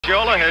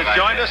Jola has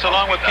joined us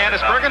along with Candice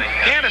Bergen.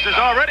 Candice is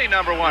already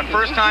 #1.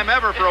 First time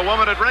ever for a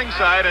woman at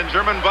ringside in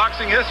German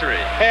boxing history.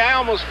 Hey, I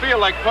almost feel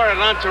like part of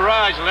an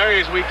entourage,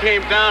 Larry, as we came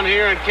down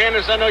here. And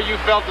Candice, I know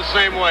you felt the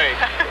same way.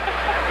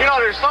 You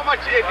know, there's so much,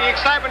 the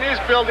excitement is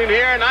building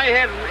here, and I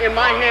had in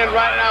my hand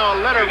right now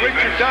a letter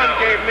Richard Dunn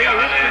gave me,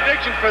 his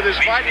prediction for this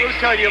fight. We'll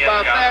tell you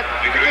about that,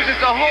 because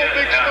it's a whole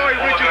big story,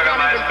 Richard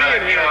Dunn even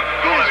being here.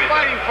 He is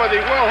fighting for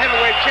the World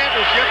Heavyweight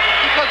Championship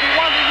because he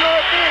won the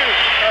European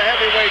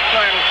heavyweight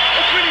title.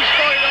 It's really a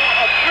story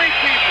of three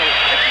people.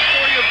 It's the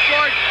story of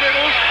George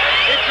Biddles.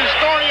 It's the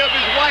story of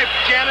his wife,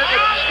 Janet.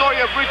 It's the story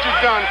of Richard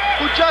Dunn,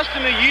 who just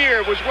in a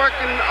year was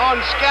working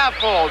on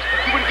scaffolds.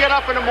 He would get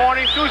up in the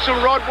morning, do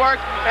some road work,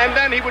 and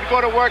then he would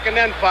go to work and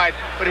then fight.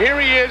 But here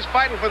he is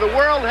fighting for the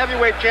World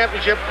Heavyweight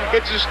Championship.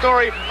 It's a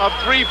story of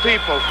three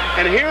people.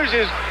 And here's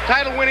his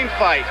title-winning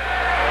fight.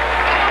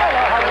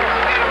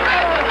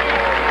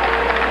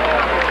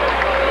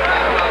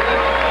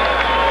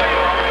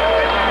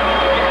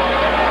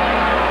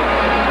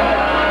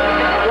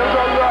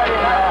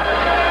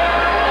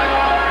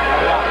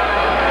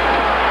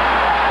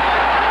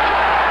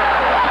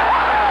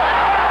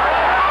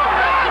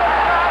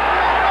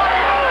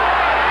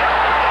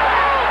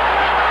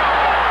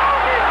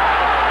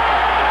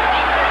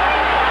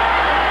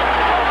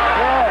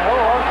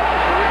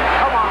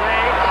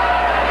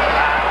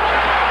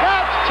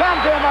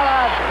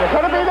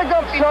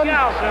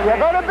 You're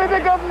going to be the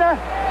governor.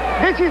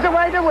 This is the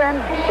way to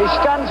win. He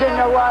stands in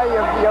the way.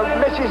 Your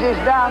missus is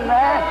down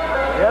there.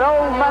 Your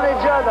old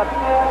manager, the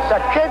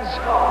kids,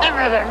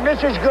 everything.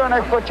 This is going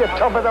to put you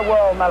top of the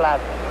world, my lad.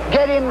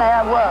 Get in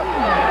there and work.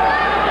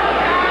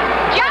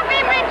 Jump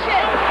in,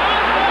 Richard.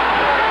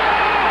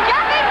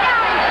 Jump in,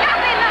 darling.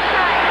 Jump in, that's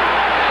right.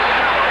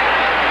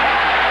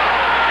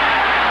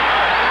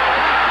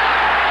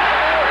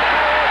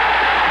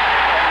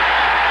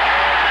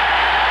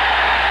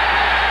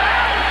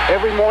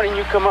 Every morning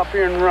you come up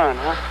here and run,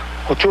 huh?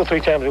 Well, 2 or 3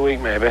 times a week,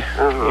 maybe.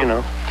 You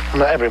know,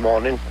 not every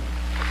morning.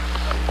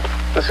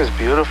 This is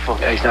beautiful.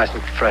 Yeah, it's nice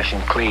and fresh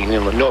and clean. You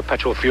know, no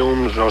petrol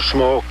fumes, no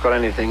smoke or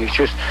anything. It's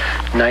just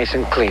nice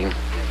and clean.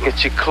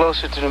 Gets you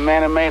closer to the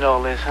man who made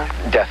all this, huh?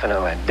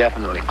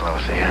 Definitely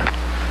closer, yeah.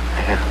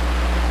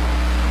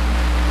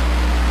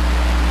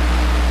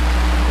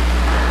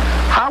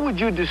 How would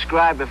you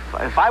describe,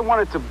 if I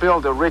wanted to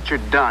build a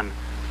Richard Dunn,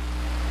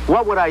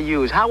 what would I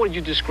use? How would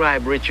you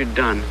describe Richard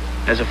Dunn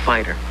as a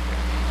fighter?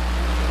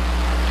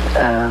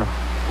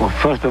 Well,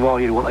 first of all,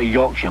 you'd want a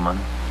Yorkshireman,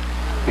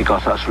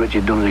 because that's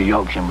Richard Dunn, a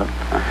Yorkshireman.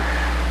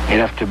 You'd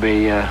have to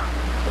be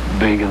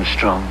big and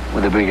strong,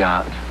 with a big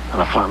heart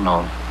and a flat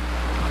nose.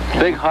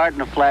 Big heart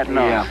and a flat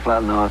nose. Yeah,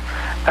 flat nose.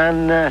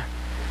 And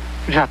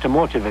you just have to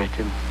motivate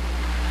him.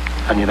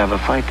 And you'd have a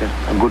fighter,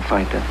 a good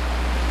fighter.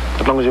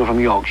 As long as you're from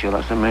Yorkshire,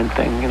 that's the main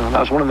thing, you know.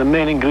 That's one of the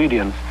main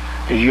ingredients,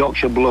 is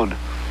Yorkshire blood.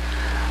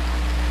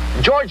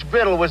 George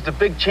Biddle was the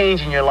big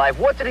change in your life.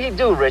 What did he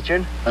do,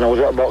 Richard? And I was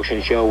at a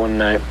boxing show one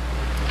night,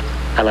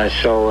 and I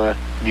saw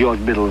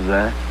George Biddle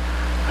there.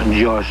 And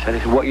George said,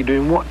 he said, "What are you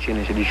doing watching?"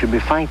 He said, "You should be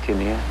fighting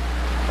here."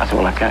 I said,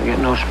 "Well, I can't get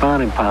no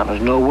sparring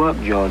partners, no work,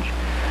 George."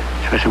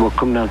 So I said, "Well,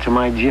 come down to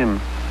my gym."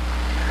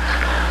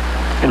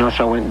 You know,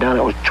 so I went down.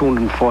 It was a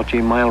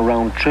 214-mile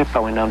round trip. I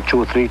went down 2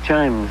 or 3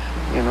 times,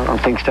 you know,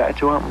 and things started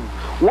to happen.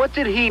 What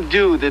did he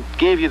do that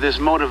gave you this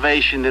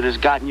motivation that has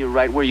gotten you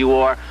right where you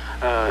are?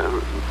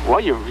 Well,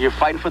 you're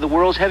fighting for the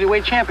World's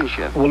Heavyweight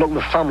Championship. Well, look,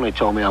 the family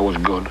told me I was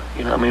good,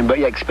 you know what I mean? But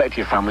you expect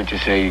your family to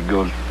say you're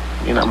good,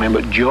 you know what I mean?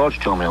 But George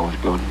told me I was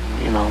good,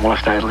 you know, when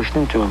I started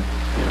listening to him,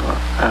 you know.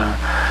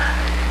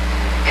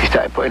 He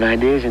started putting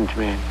ideas into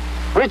me.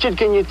 Richard,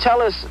 can you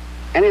tell us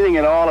anything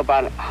at all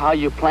about how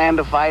you plan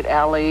to fight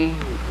Ali?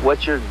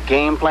 What your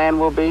game plan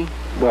will be?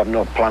 Well, I've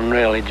no plan,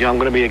 really, Joe. I'm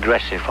going to be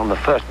aggressive from the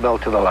first bell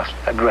to the last.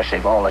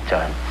 Aggressive all the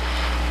time.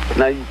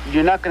 Now,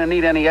 you're not going to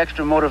need any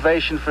extra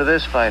motivation for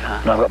this fight,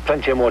 huh? No, I've got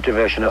plenty of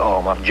motivation at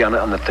home. I've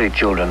Janet and the 3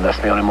 children. That's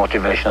the only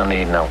motivation I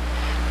need now.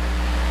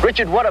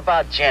 Richard, what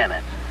about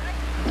Janet?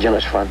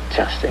 Janet's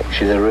fantastic.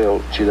 She's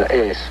an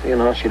ace, you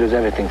know. She does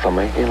everything for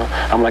me, you know.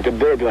 I'm like a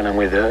baby when I'm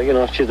with her, you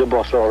know. She's the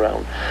boss all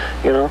around,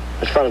 you know.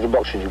 As far as the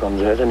boxing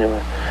comes, anyway.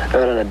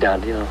 Her and her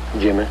dad, you know,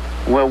 Jimmy.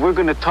 Well, we're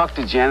going to talk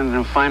to Janet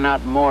and find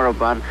out more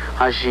about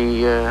how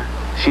she's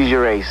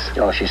your ace.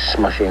 Oh, she's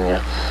smashing,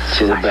 yeah.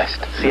 She's the best.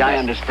 See, I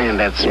understand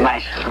that.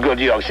 Smash. Yeah. Good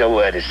Yorkshire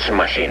word is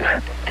smashing.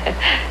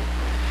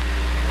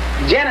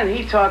 Janet,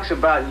 he talks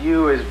about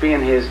you as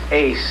being his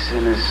ace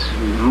and his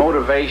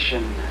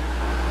motivation.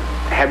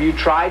 Have you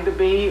tried to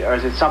be, or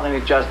is it something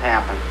that just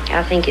happened?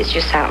 I think it's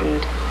just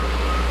happened.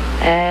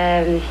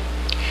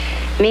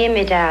 Me and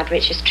my dad,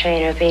 Richard's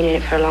trainer, have been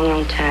in it for a long,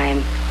 long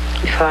time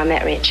before I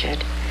met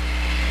Richard.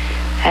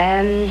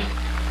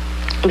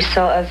 We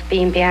sort of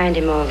been behind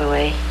him all the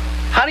way.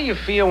 How do you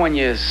feel when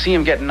you see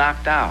him get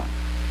knocked out?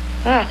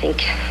 Well, I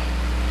think,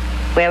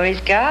 where was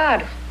his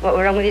guard? What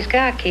was wrong with his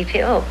guard? Keep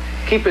it up.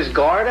 Keep his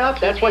guard up?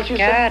 That's what you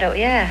said? Keep his guard up,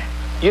 yeah.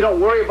 You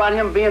don't worry about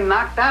him being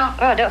knocked out?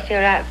 Oh, I don't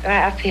feel right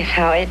happy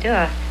about it, do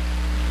I?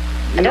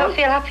 I don't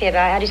feel happy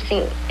about it. I just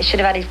think he should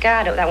have had his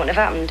guard up. That wouldn't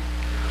have happened.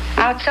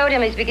 I told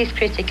him his biggest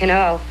critic and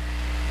all.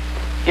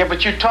 Yeah,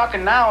 but you're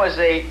talking now as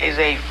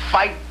a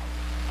fight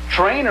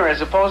trainer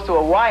as opposed to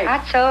a wife. I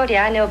told you,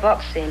 I know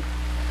boxing.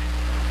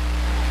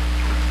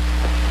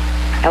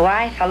 A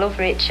wife, I love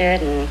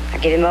Richard, and I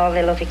give him all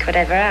the love he could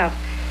ever have.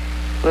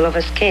 We love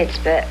us kids,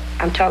 but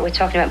we're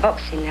talking about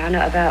boxing now,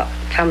 not about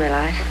family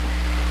life.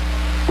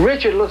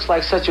 Richard looks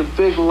like such a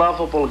big,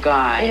 lovable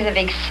guy. He's a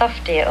big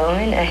softy at home,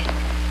 isn't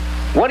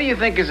he? What do you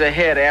think is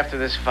ahead after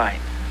this fight?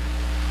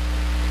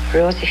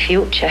 Rosy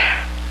future.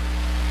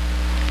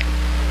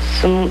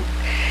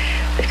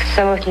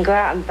 So we can go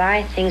out and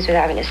buy things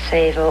without having to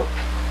save up.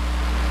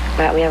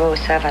 Like we have always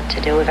have had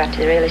to do. We've had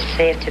to really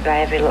save to buy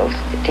every little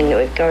thing that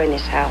we've got in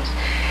this house.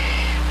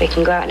 We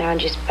can go out now and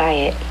just buy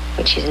it,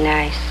 which is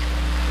nice.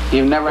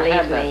 You've never Believe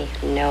had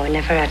that? me, no, I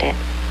never had it.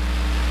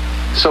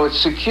 So it's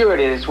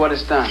security is what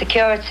it's done?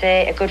 Security,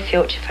 a good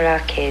future for our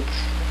kids.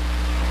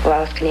 What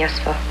else can you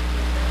ask for?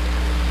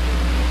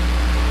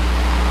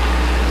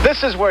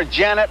 This is where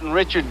Janet and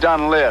Richard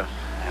Dunn live,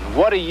 and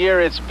what a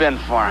year it's been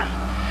for him.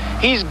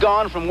 He's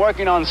gone from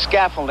working on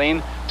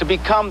scaffolding to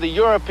become the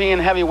European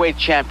heavyweight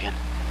champion.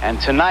 And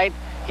tonight,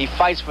 he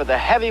fights for the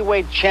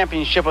heavyweight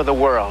championship of the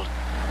world.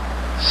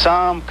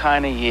 Some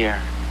kind of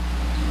year.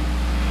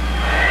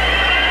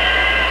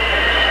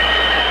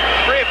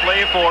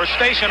 Briefly for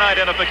station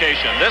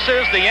identification, this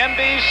is the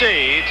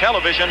NBC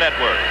television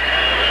network.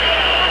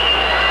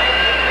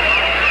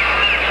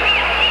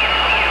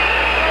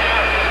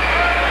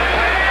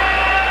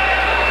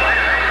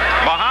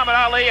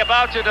 Ali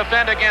about to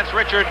defend against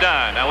Richard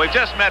Dunn. Now, we've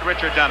just met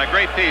Richard Dunn. A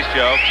great piece,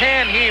 Joe.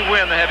 Can he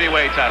win the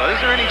heavyweight title? Is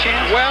there any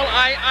chance? Well,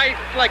 I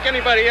like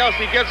anybody else,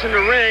 he gets in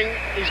the ring,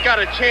 he's got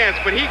a chance.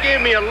 But he gave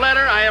me a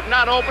letter. I have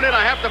not opened it.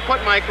 I have to put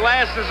my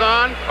glasses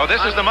on. Oh,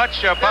 this is the much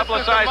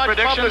publicized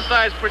prediction? This is the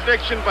much publicized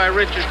prediction by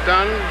Richard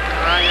Dunn.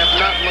 I have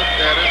not looked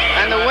at it.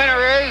 And the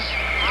winner is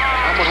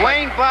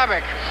Wayne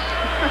Bobbick.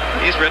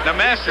 He's written a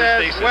master's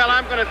thesis. Well,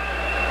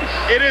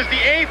 it is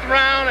the 8th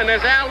round, and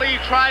as Ali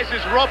tries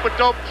his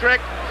rope-a-dope trick,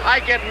 I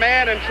get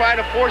mad and try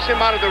to force him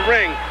out of the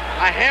ring.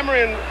 I hammer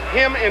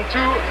him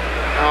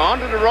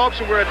onto the ropes,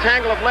 and we're a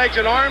tangle of legs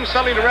and arms.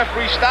 Suddenly the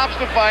referee stops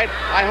the fight.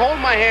 I hold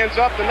my hands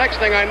up. The next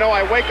thing I know,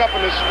 I wake up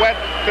in a sweat,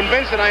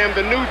 convinced that I am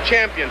the new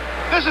champion.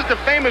 This is the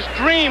famous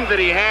dream that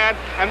he had,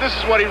 and this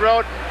is what he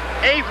wrote.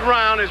 8th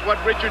round is what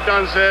Richard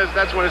Dunn says.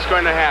 That's when it's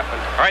going to happen.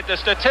 All right, the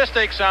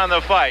statistics on the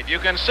fight. You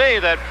can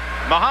see that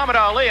Muhammad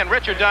Ali and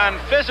Richard Dunn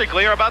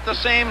physically are about the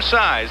same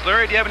size.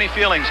 Larry, do you have any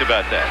feelings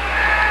about that?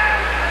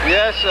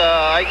 Yes,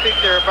 I think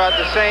they're about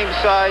the same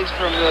size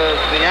from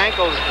the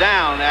ankles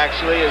down,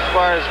 actually, as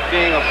far as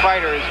being a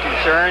fighter is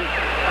concerned.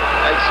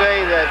 I'd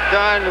say that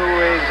Dunn, who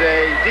is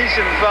a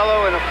decent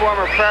fellow and a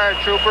former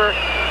paratrooper,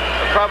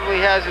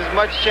 probably has as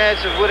much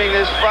chance of winning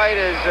this fight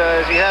as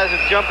he has of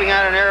jumping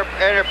out of an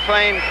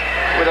airplane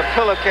with a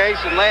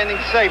pillowcase and landing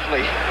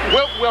safely.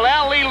 Will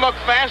Ali look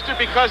faster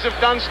because of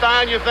Dunn's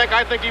style, you think?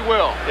 I think he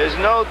will. There's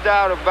no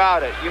doubt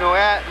about it. You know,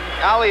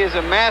 Ali is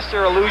a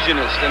master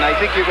illusionist, and I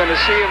think you're going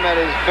to see him at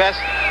his best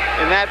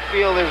in that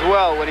field as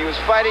well. When he was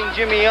fighting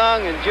Jimmy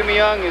Young, and Jimmy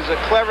Young is a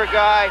clever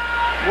guy,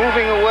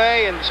 moving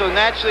away, and so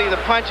naturally the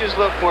punches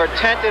look more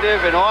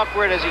tentative and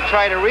awkward as he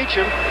tried to reach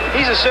him.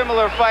 He's a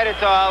similar fighter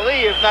to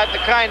Ali, if not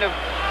the kind of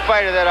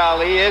fighter that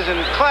Ali is in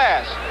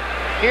class.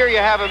 Here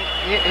you have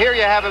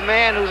a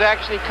man who's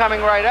actually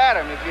coming right at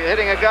him. If you're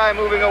hitting a guy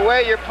moving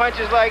away, your punch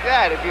is like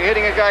that. If you're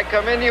hitting a guy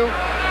come in you,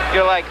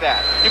 you're like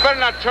that. You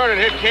better not turn and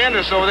hit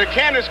Candace over there.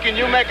 Candace, can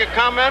you make a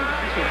comment?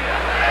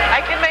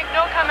 I can make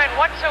no comment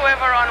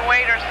whatsoever on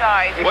weight or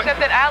size, except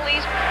that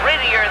Ali's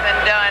prettier than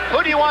Dunn.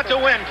 Who do you want to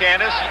win,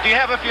 Candace? Do you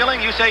have a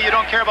feeling? You say you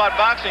don't care about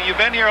boxing. You've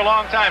been here a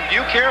long time. Do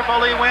you care if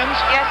Ali wins?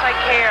 Yes, I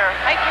care.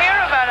 I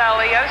care about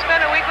Ali. I've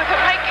spent a week with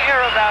him. I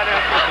care about him.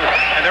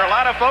 And there are a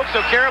lot of folks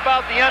who care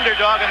about the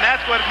underdog, and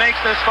that's what makes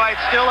this fight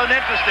still an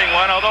interesting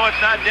one, although it's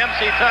not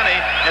Dempsey Tunney,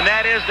 and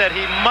that is that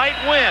he might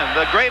win.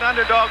 The great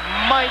underdog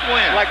might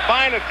win. Like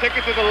buying a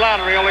ticket to the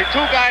lottery. Only 2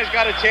 guys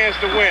got a chance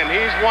to win.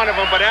 He's one of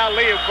them, but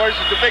Ali, of course,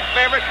 is the big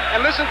favorite.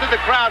 And listen to the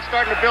crowd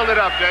starting to build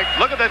it up, Dick.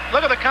 Look at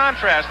the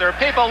contrast. There are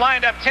people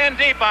lined up 10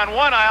 deep on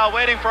one aisle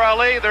waiting for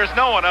Ali. There's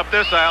no one up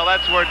this aisle.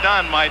 That's where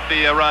Dunn might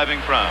be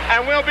arriving from.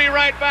 And we'll be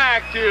right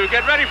back to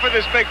get ready for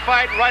this big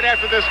fight right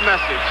after this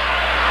message.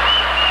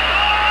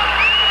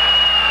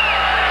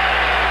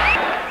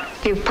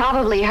 You've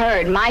probably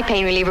heard my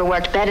pain reliever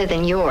worked better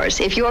than yours.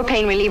 If your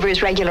pain reliever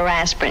is regular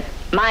aspirin,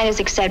 mine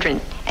is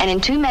Excedrin. And in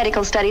 2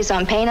 medical studies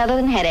on pain other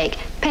than headache,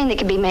 pain that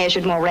can be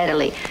measured more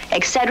readily,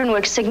 Excedrin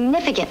works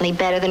significantly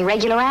better than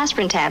regular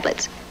aspirin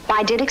tablets.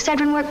 Why did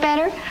Excedrin work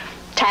better?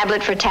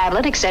 Tablet for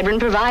tablet, Excedrin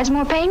provides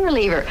more pain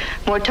reliever,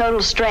 more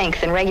total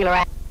strength than regular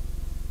aspirin.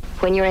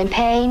 When you're in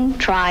pain,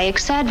 try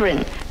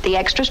Excedrin, the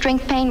extra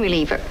strength pain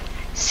reliever.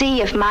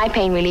 See if my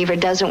pain reliever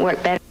doesn't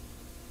work better.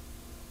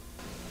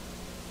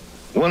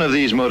 One of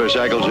these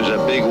motorcycles is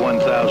a big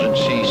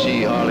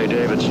 1,000cc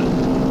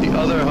Harley-Davidson. The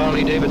other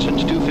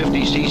Harley-Davidson's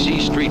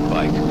 250cc street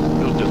bike,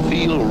 built to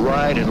feel,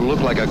 ride, and look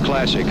like a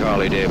classic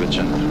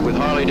Harley-Davidson, with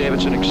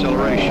Harley-Davidson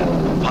acceleration,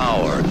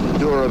 power,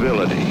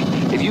 durability,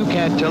 If you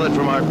can't tell it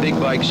from our big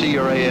bike, see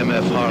your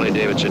AMF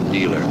Harley-Davidson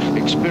dealer.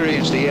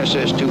 Experience the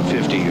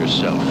SS250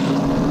 yourself.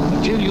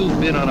 Until you've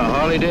been on a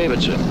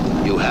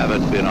Harley-Davidson, you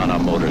haven't been on a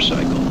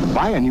motorcycle.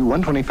 Buy a new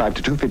 125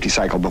 to 250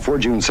 cycle before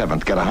June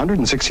 7th. Get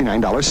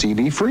 $169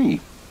 CD free.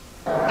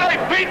 Hey,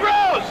 Pete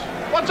Rose!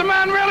 What's a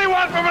man really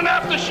want from an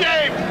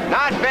aftershave?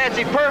 Not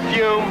fancy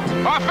perfume.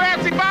 Or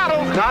fancy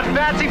bottles. Not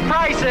fancy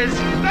prices.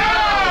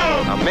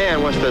 No! A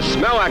man wants to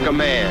smell like a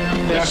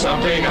man. There's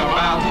something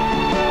about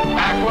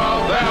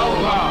Aqua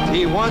Velva.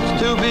 He wants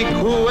to be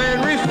cool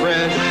and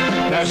refreshed.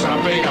 There's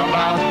something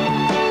about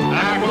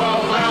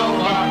Aqua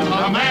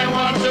Velva. A man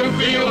wants to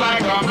feel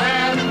like a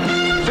man.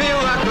 Feel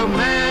like a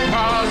man.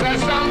 'Cause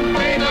there's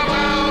something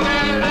about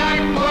an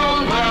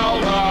Aqua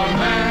Velva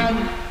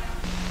man.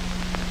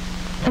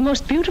 The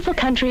most beautiful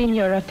country in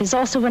Europe is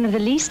also one of the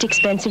least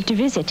expensive to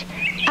visit,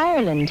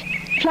 Ireland.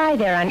 Fly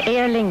there on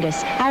Aer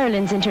Lingus,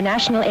 Ireland's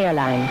international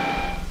airline.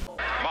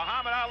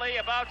 Muhammad Ali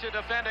about to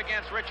defend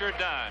against Richard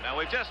Dunn. Now,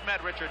 we've just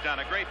met Richard Dunn,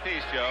 a great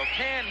piece, Joe.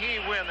 Can he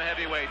win the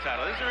heavyweight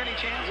title? Is there any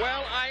chance?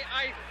 Well,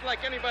 I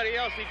like anybody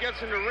else, he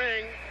gets in the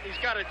ring, he's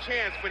got a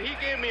chance. But he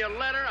gave me a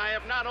letter. I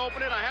have not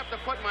opened it. I have to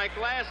put my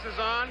glasses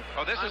on.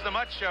 Oh, this is the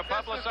much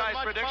publicized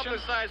prediction?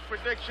 Publicized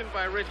prediction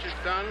by Richard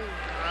Dunn.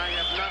 I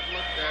have not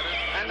looked at it.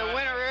 And the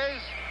winner is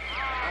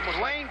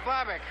Wayne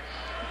Bobbick.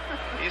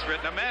 He's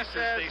written a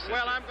master's thesis.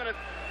 Well,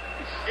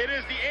 it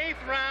is the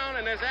 8th round,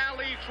 and as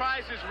Ali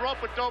tries his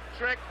rope-a-dope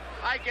trick,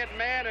 I get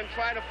mad and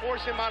try to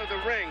force him out of the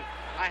ring.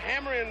 I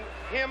hammer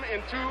him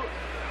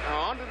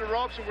under the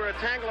ropes, and we're a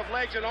tangle of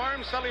legs and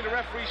arms. Suddenly the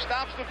referee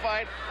stops the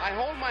fight. I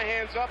hold my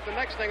hands up. The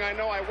next thing I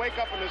know, I wake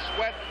up in a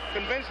sweat,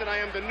 convinced that I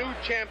am the new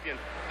champion.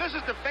 This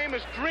is the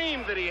famous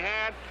dream that he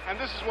had, and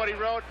this is what he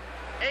wrote.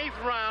 8th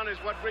round is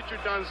what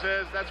Richard Dunn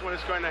says. That's when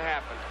it's going to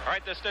happen. All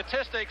right, the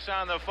statistics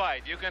on the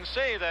fight. You can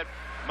see that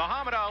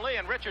Muhammad Ali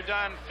and Richard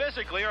Dunn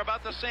physically are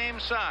about the same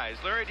size.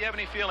 Larry, do you have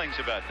any feelings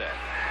about that?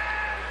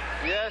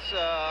 Yes,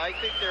 I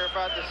think they're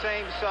about the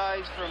same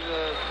size from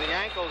the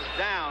ankles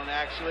down,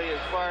 actually, as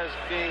far as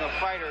being a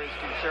fighter is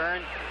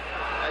concerned.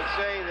 I'd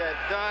say that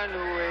Dunn,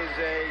 who is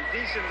a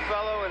decent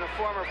fellow and a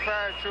former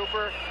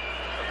paratrooper,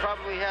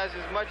 probably has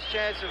as much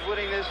chance of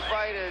winning this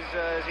fight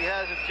as he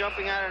has of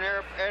jumping out of an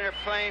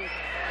airplane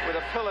with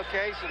a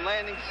pillowcase and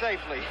landing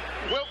safely.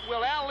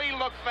 Will Ali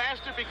look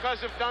faster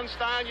because of Dunn's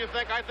style, you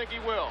think? I think he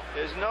will.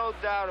 There's no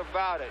doubt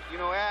about it. You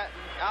know,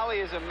 Ali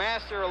is a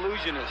master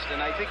illusionist,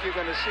 and I think you're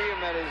going to see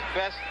him at his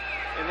best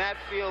in that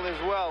field as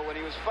well. When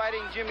he was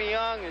fighting Jimmy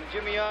Young, and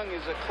Jimmy Young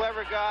is a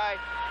clever guy,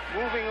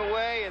 moving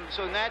away, and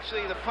so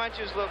naturally the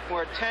punches look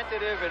more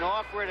tentative and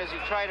awkward as he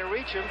tried to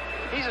reach him.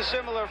 He's a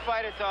similar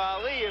fighter to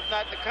Ali, if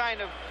not the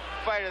kind of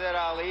fighter that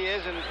Ali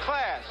is in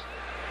class.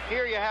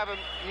 Here you have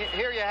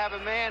a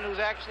man who's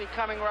actually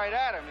coming right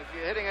at him. If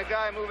you're hitting a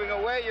guy moving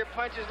away, your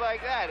punch is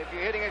like that. If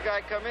you're hitting a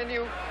guy come in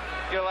you,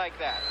 you're like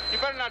that. You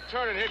better not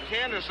turn and hit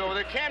Candace over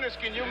there. Candace,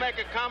 can you make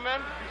a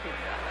comment?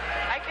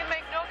 I can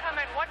make no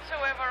comment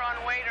whatsoever on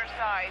weight or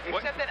size,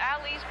 except that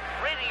Ali's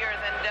prettier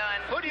than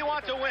Dunn. Who do you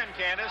want to win,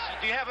 Candace?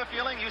 Do you have a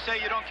feeling? You say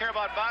you don't care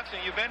about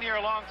boxing. You've been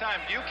here a long time.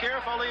 Do you care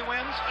if Ali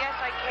wins? Yes,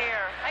 I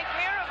care. I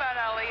care about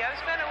Ali.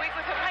 I've spent a week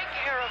with him. I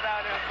care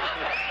about him.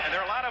 And there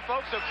are a lot of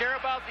folks who care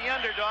about the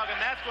underdog,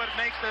 and that's what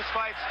makes this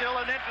fight still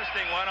an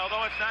interesting one,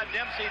 although it's not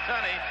Dempsey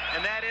Tunney,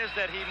 and that is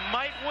that he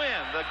might win.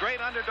 The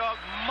great underdog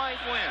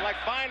might win. Like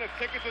buying a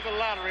ticket to the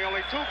lottery.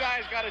 Only 2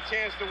 guys got a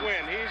chance to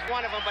win. He's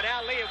one of them, but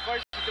Ali, of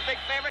course, is the big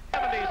favorite.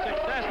 70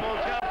 successful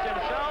jumps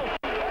himself,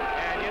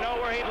 and you know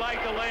where he'd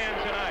like to land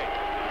tonight.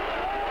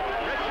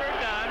 Richard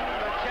Dunn,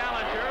 the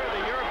challenger,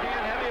 the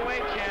European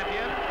heavyweight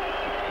champion,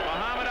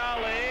 Muhammad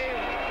Ali,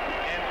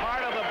 and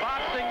part of the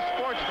boxing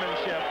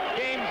sportsmanship,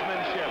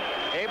 gamesmanship,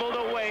 able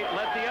to wait,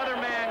 let the other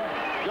man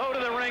go to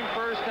the ring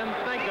first and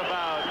think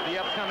about the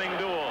upcoming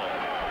duel.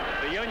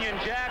 The Union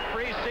Jack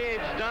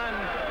precedes Dunn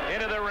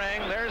into the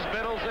ring. There's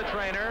Biddles, the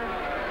trainer,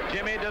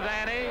 Jimmy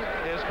Devaney,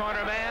 his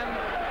corner man,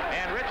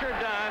 and Richard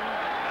Dunn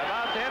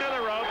about to enter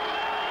the ropes.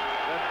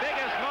 The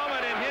biggest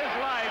moment in his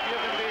life, you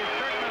can be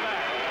certain of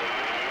that.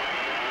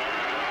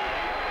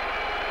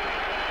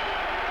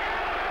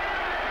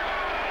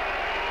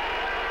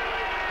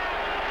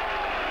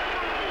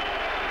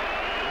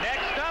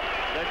 Next up,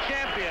 the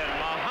champion,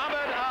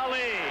 Muhammad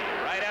Ali,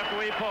 right after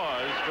we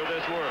pause for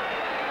this word.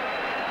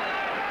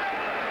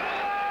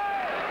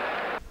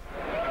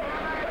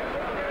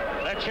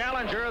 The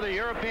challenger, the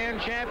European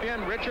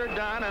champion, Richard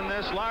Dunn, and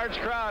this large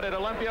crowd at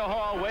Olympia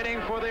Hall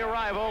waiting for the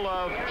arrival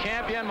of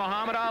champion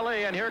Muhammad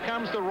Ali. And here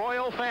comes the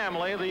royal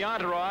family, the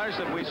entourage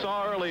that we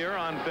saw earlier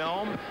on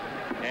film.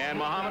 And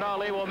Muhammad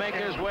Ali will make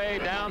his way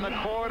down the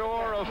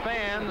corridor of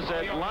fans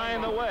that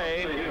line the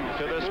way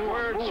to the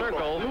squared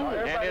circle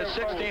and his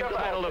 16th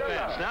title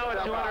defense. Now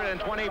at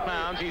 220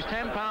 pounds, he's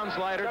 10 pounds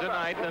lighter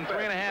tonight than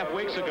 3.5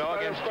 weeks ago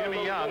against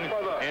Jimmy Young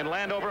in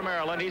Landover,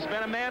 Maryland. He's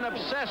been a man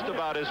obsessed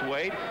about his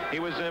weight. He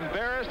was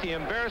embarrassed. He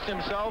embarrassed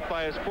himself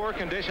by his poor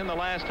condition the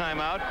last time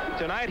out.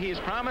 Tonight, he's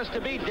promised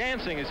to be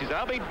dancing. He says,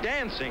 I'll be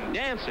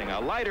dancing. A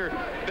lighter,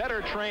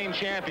 better trained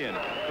champion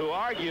who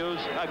argues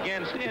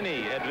against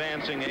any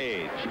advancing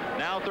age.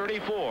 Now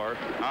 34,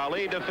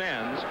 Ali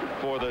defends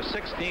for the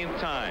 16th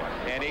time,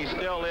 and he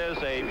still is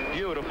a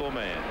beautiful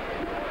man.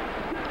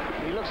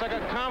 He looks like a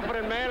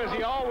confident man, as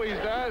he always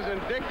does.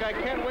 And, Dick, I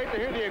can't wait to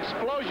hear the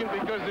explosion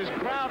because this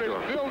crowd is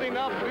building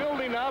up,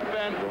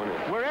 and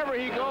wherever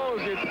he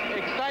goes, it's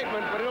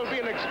excitement, but it'll be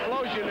an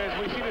explosion as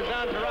we see this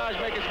entourage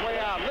make its way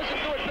out. Listen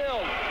to it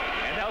build.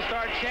 And they'll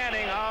start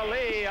chanting,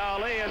 Ali,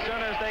 Ali, as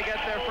soon as they get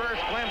their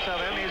first glimpse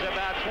of him. He's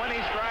about 20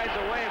 strides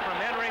away from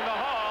entering the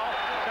hall.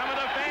 Some of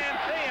the fans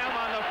see him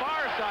on the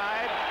far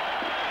side.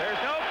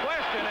 There's no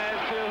question as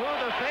to who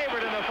the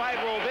favorite in the fight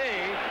will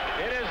be.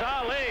 It is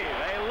Ali.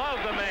 They love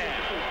the man.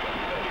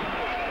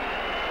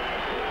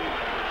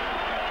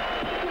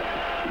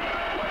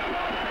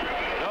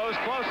 Those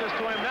closest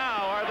to him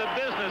now are the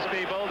business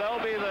people.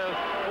 They'll be the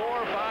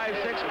 4, 5,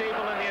 6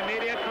 people in the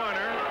immediate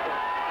corner.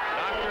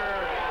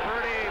 Dr.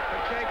 Purdy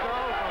Pacheco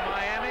from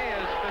Miami,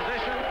 his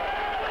physician,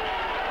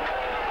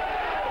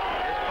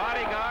 his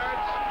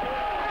bodyguards.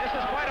 This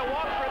is quite a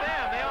walk for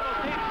them. They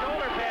almost need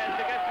shoulder pads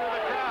to get through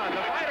the crowd.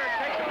 The fighter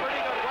takes a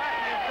pretty good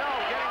whacking himself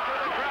getting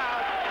through the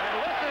crowd. And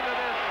listen to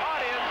this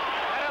audience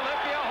at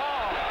Olympia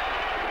Hall.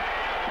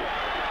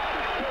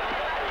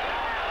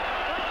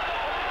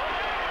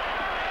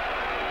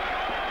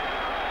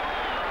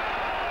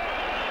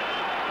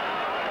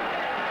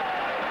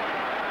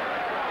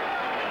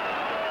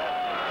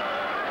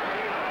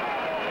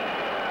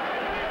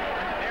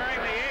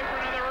 Nearing the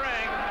apron of the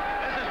ring.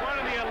 This is one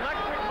of the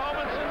electric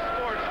moments in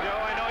sports, Joe.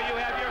 I know you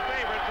have your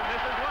favorites, and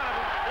this is one of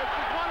them. This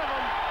is one of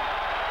them.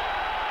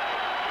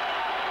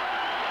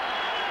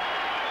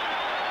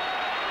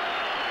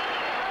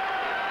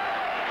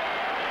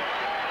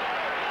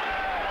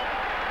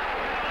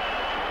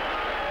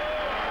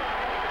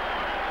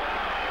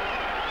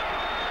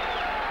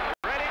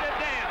 Ready to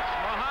dance,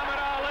 Muhammad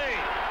Ali.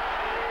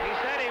 He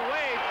said he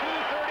weighed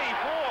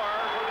 234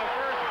 for the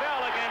first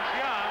bell against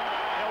Young.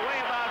 He'll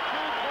weigh about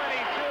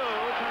 222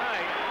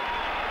 tonight.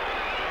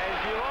 As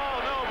you all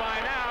know by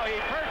now, he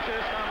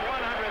purchased some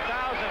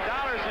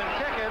 $100,000 in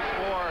tickets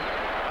for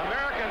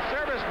American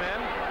servicemen,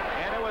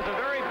 and it was a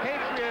very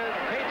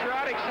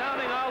patriotic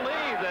sounding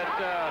Ali that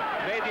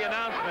made the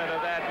announcement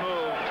of that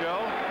move,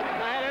 Joe.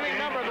 I had any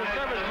number of the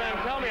servicemen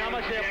tell me how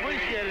much they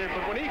appreciated it,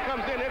 but when he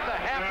comes in, it's a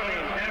happening.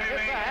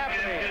 It's a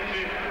happening.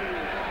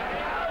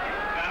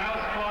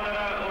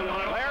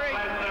 Larry,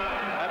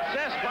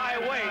 obsessed by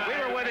weight. We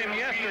were with him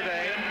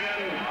yesterday.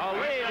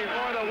 Ali,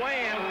 before the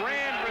weigh-in,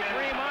 ran for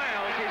 3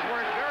 miles. He's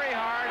worked very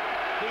hard.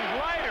 He's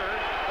lighter,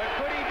 but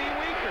could he be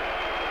weaker?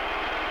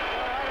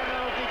 Well, I don't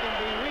know if he can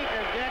be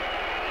weaker, Dick,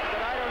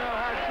 but I don't know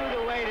how true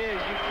the weight is.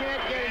 You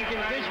can't get in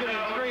condition in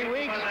 3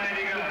 weeks.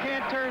 You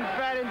can't turn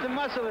fat into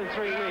muscle in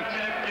 3 weeks.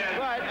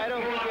 But I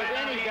don't think there's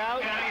any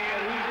doubt that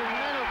he's in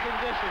mental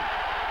condition.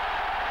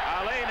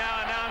 Ali now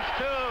announced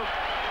to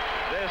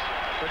this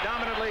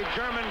predominantly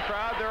German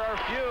crowd. There are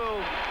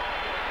few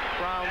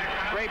from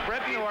Great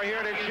Britain who are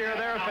here to cheer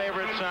their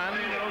favorite son.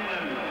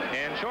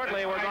 And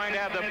shortly we're going to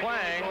have the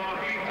playing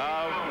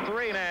of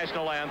 3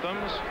 national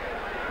anthems.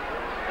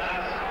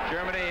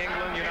 Germany,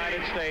 England,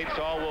 United States,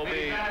 all will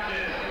be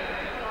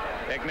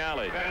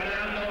acknowledged.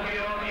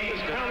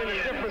 Counting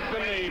the difference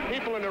in the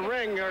people in the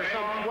ring, there are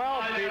some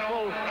 12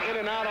 people in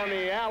and out on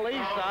the Ali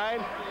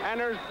side, and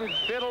there's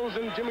Biddles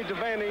and Jimmy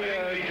Devaney,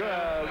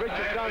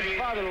 Richard Dunn's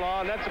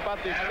father-in-law, and that's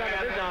about the extent of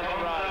his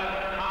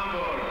entourage.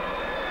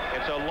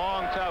 It's a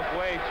long, tough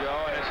weight,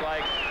 Joe, and it's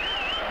like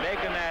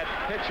making that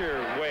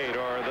pitcher wait,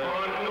 or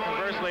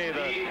conversely,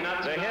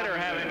 the hitter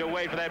having to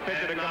wait for that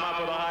pitcher to come up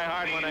with a high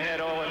hard one ahead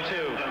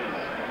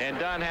 0-2. And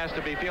Dunn has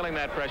to be feeling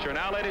that pressure.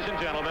 Now, ladies and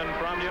gentlemen,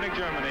 from Munich,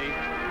 Germany,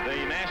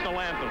 the national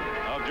anthem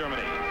of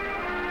Germany.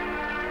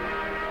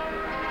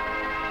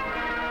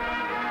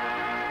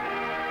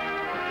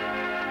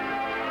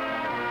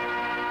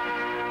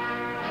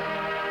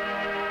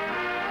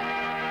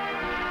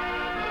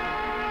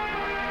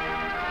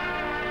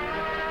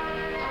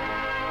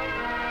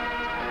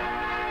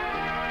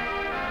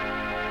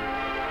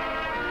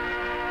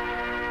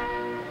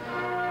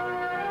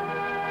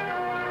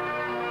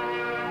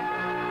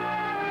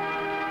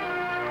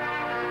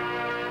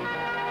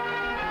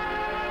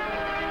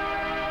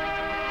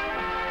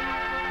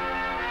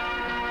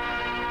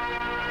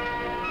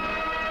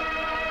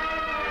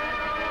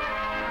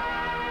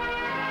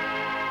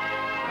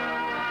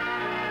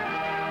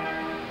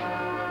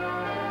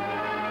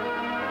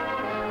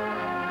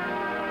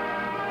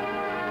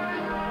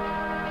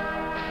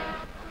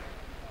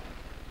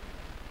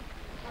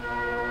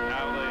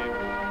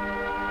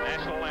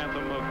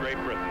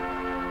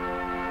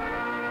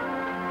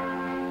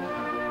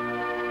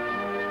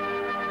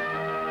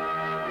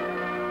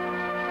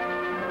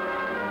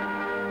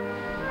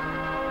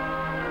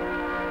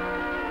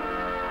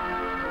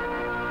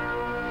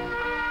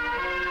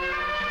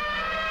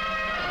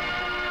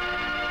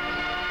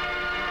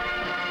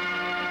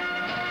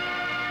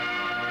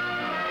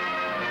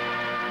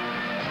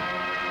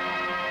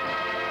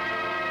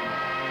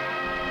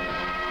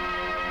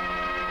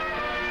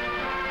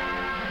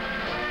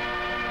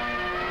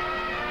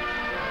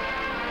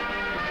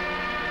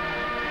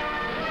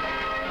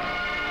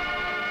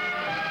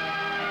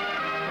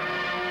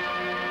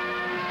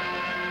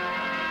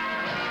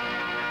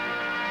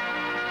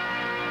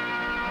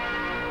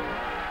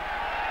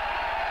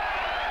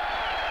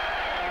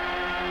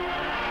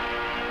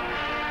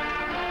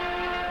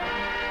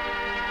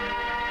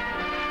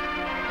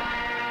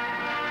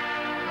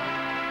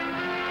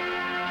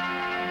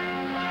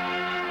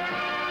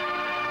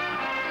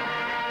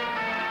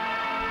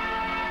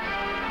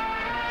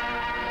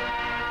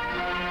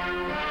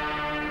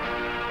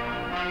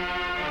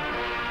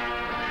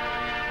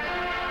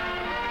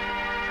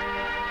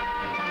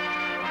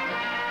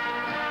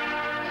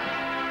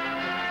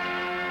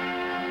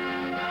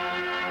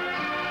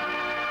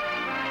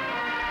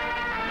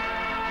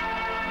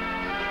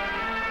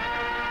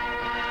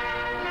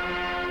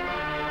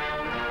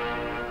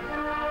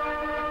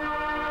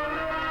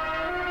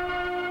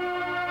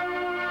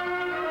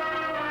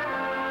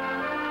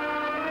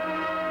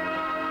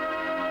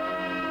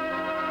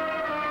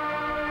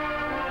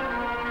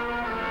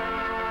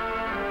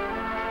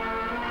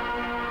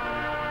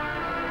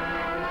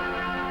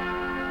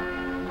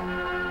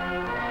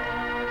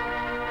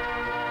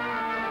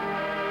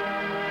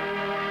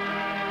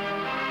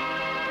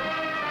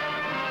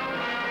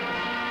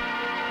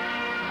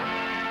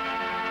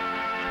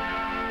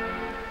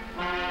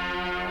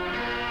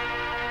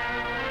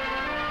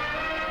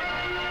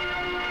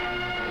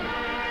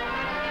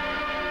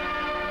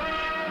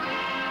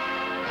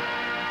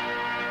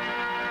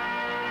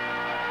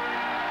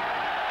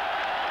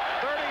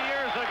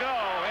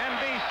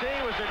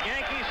 NBC was at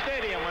Yankee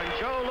Stadium when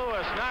Joe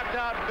Louis knocked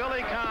out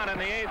Billy Kahn in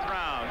the 8th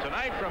round.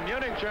 Tonight from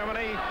Munich,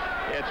 Germany,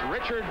 it's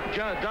Richard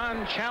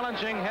Dunn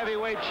challenging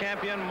heavyweight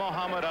champion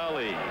Muhammad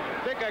Ali.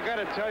 Dick, I got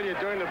to tell you,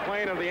 during the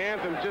playing of the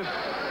anthem, just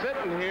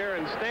sitting here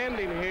and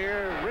standing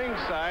here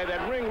ringside,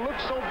 that ring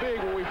looked so big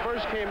when we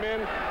first came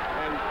in,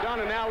 and Dunn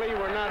and Ali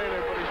were not in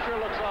it, but it sure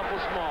looks awful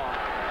small.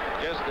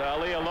 Just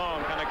Ali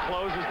alone kind of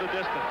closes the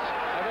distance.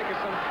 I think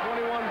it's some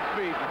 21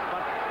 feet,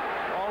 but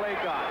all they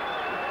got.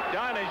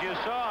 Dunn, as you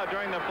saw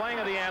during the playing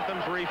of the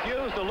anthems,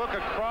 refused to look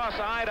across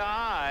eye to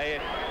eye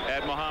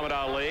at Muhammad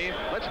Ali.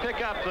 Let's pick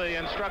up the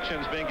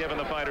instructions being given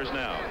the fighters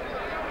now.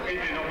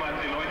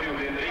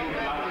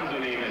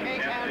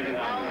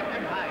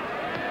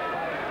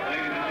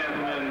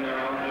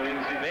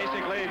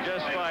 Basically,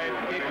 just fight,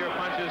 keep your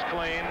punches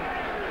clean.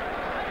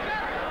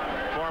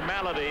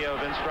 Formality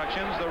of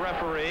instructions. The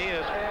referee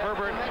is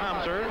Herbert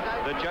Tomser.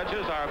 The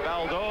judges are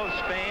Baldo of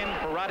Spain,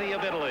 Ferrati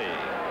of Italy.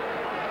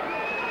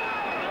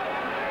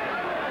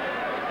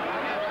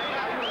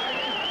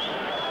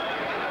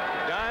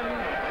 Dunn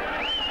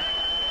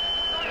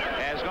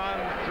has gone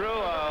through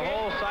a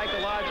whole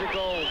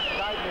psychological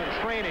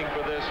training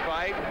for this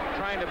fight,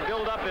 trying to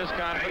build up his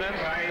confidence.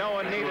 No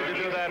one needed to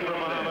do that for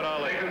Muhammad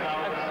Ali.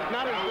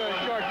 Not as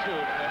short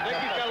tooth. I think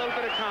he's got a little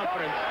bit of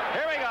confidence.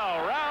 Here we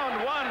go.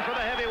 Round 1 for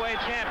the heavyweight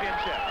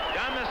championship.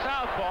 Dunn the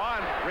southpaw,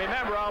 and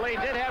remember, Ali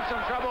did have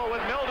some trouble with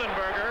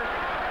Mildenberger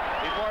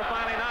before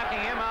finally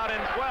knocking him out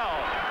in 12.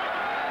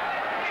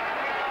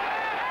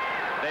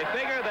 They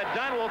figure that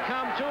Dunn will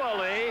come to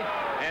Ali,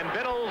 and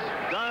Biddles,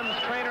 Dunn's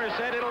trainer,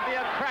 said it'll be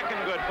a cracking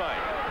good fight.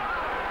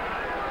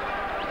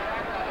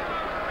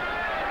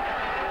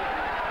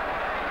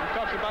 He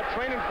talks about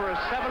training for a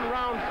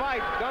 7-round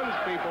fight. Dunn's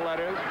people, that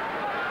is.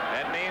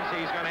 That means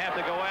he's going to have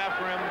to go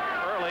after him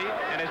early.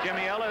 And as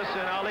Jimmy Ellis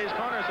in Ali's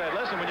corner said,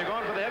 listen, when you're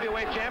going for the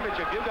heavyweight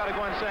championship, you've got to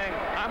go in saying,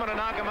 I'm going to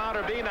knock him out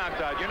or be knocked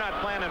out. You're not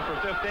planning for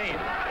 15.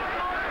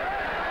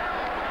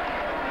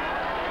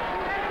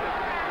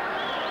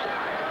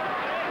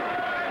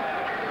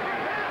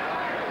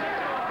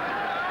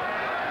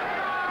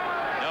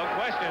 No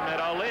question that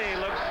Ali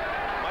looks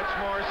much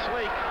more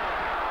sleek.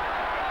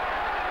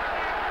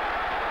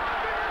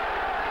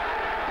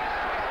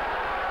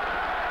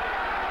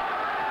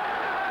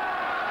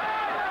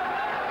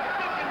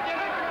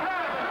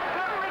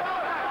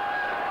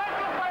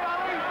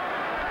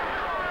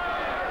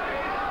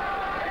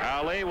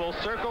 Ali will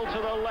circle to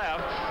the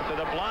left, to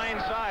the blind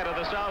side of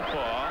the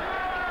southpaw.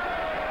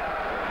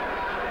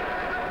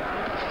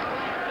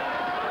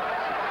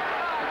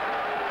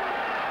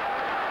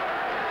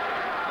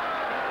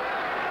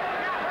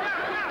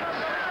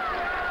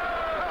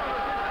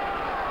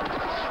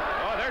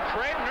 Oh, they're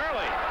trading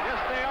early. Yes,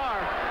 they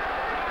are.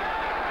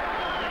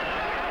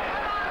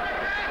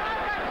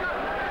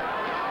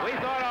 We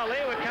thought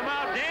Ali would come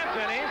out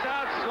dancing. He's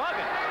out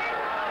slugging.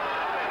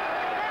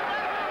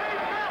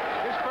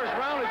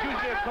 Round is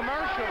usually a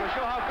commercial to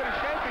show how good a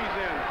shape he's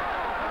in.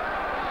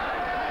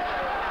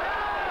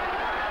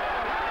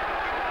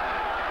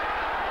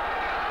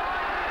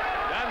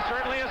 Dunn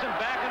certainly isn't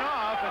backing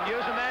off and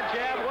using that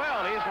jab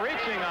well. He's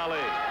reaching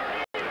Ali.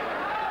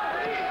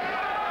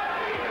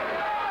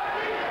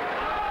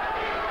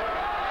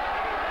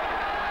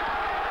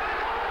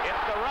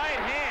 It's the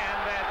right hand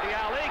that the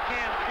Ali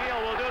can't feel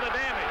will do the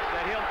damage,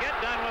 that he'll get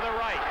done with a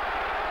right.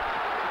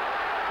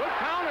 Good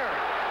counter.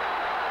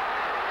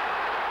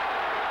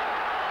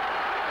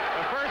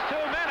 The first 2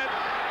 minutes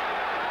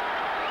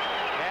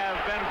have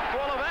been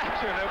full of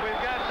action. If we've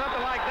got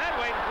something like that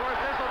waiting for us,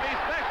 this will be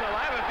special.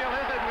 I have a feeling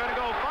this isn't going to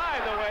go 5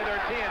 the way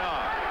they're teeing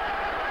off.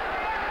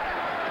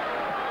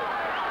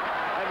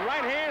 That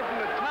right hand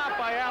from the top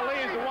by Ali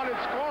is the one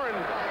that's scoring.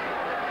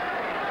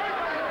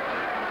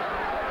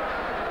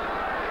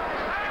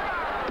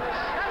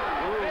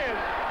 Ooh. It is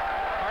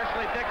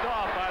partially picked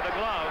off by the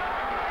glove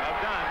of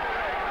Dunn.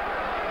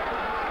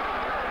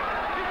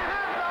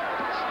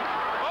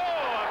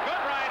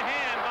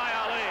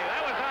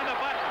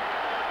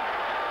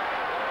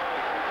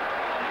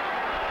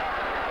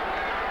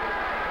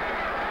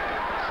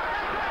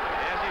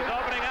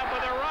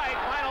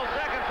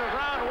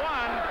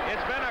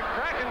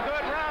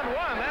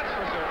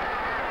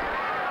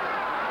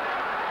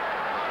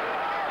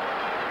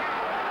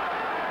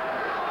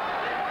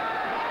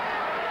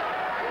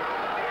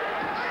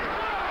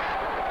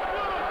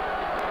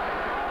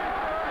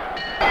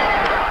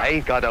 I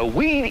got a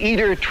weed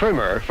eater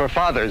trimmer for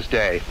Father's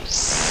Day.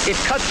 It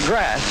cuts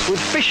grass with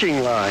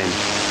fishing line.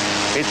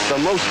 It's the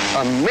most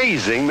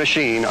amazing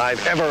machine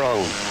I've ever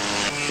owned.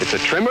 It's a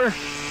trimmer,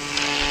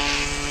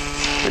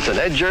 it's an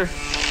edger,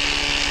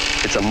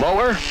 it's a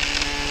mower,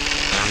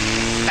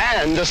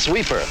 and a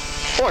sweeper,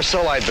 or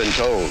so I've been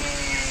told.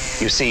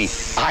 You see,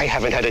 I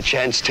haven't had a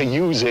chance to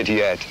use it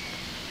yet.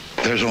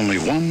 There's only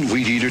one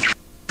weed eater trimmer.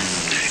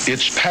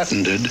 It's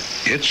patented,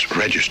 it's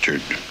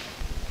registered.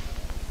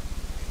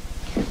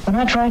 When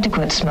I tried to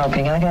quit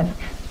smoking, I got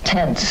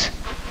tense.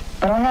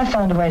 But I have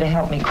found a way to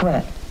help me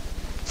quit.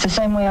 It's the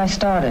same way I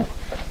started.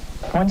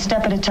 One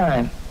step at a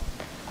time.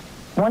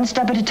 One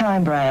step at a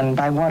time brand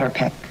by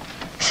Waterpick.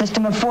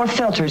 system of 4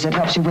 filters that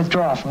helps you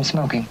withdraw from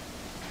smoking.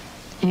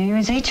 You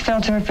use each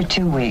filter for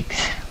 2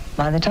 weeks.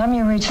 By the time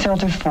you reach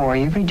filter 4,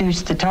 you've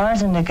reduced the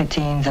tars and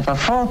nicotines of a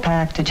full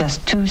pack to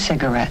just 2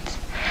 cigarettes.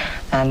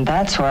 And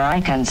that's where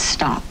I can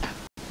stop.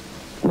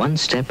 One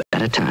step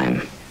at a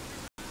time.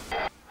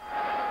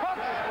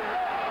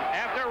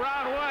 After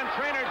round 1,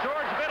 trainer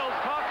George Biddles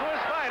talked to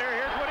his fighter.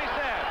 Here's what he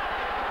said.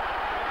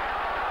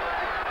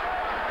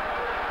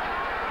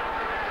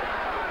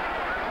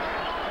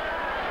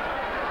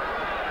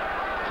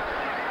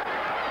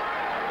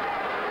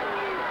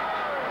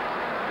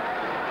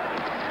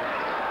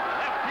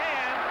 Left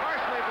hand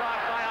partially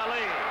blocked by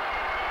Ali.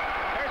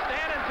 They're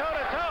standing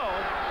toe-to-toe.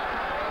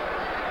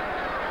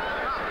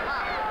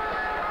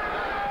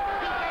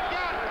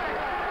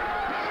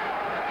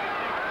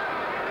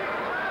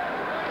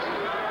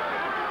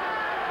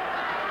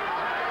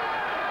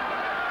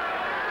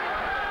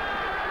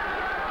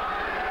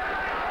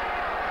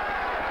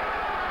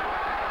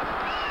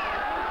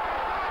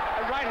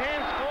 Right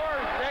hand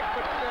scores, Dick,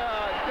 but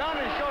Dunn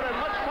has showed a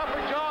much tougher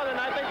jaw than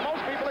I think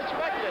most people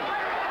expected.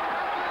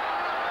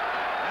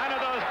 None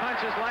of those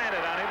punches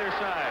landed on either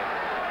side.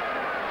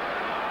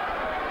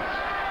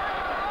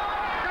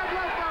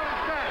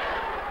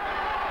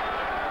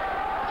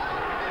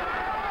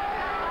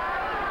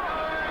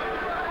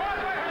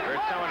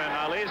 Heard someone in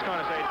Ali's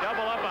going to say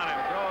double up on him,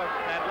 throw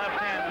that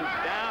left hand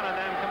down and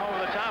then come over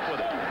the top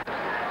with it.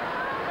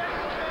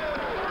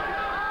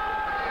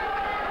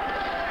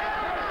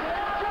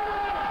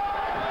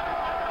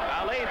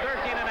 Ali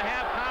 13.5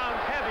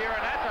 pounds heavier,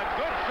 and that's a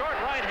good short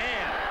right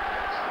hand.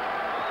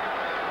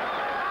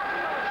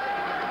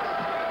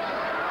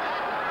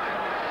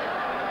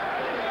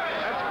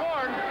 That's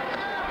scored.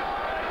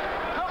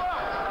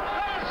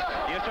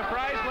 You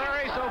surprised,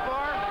 Larry, so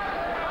far?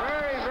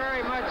 Very,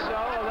 very much so,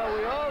 although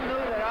we all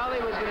knew that Ali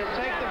was going to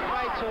take the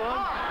fight to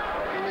him.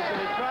 He was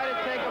going to try to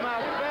take him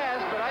out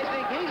fast, but I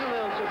think he's a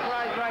little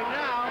surprised right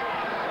now.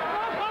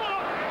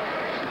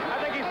 I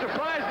think he's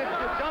surprised that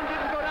Dunn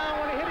didn't go down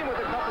when he hit him with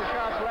a couple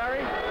shots,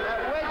 Larry.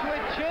 That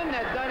wedgewood chin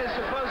that Dunn is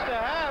supposed to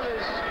have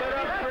is stood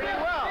up pretty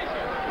well.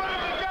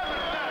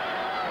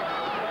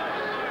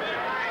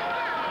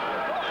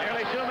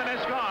 Nearly 2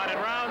 minutes gone in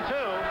round 2.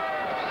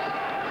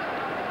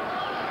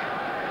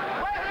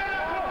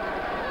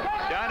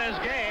 Dunn is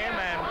game,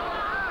 and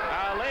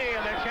Ali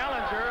and the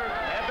challenger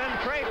have been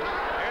draped.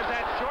 There's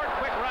that short,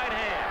 quick right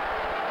hand.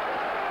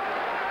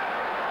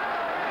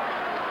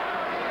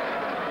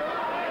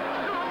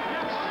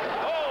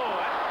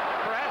 Oh,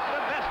 that's perhaps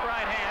the best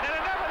right hand. And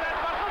enough of that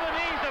buckle the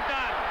knees of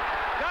Dunn.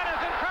 Dunn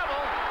is in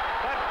trouble,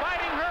 but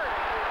fighting hurt.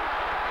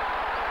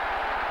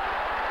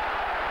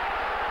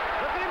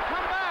 Look at him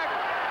come back.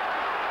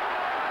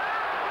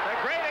 The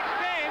great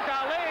exchange,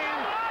 Ali.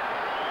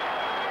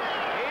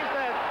 He's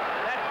that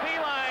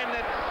feline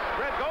that's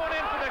going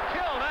in for the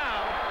kill now.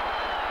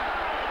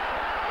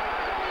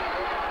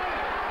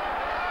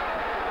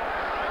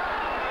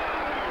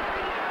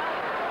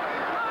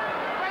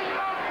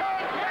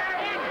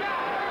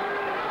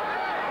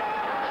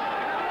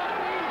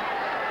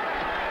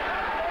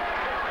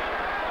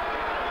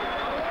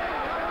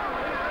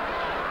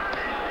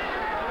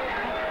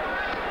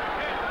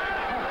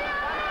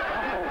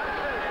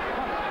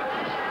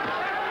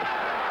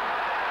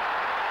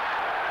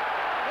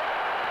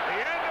 The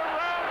end of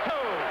round 2.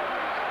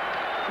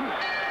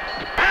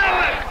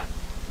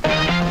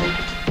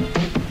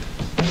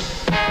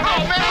 Oh,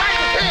 man, right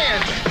in his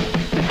hands.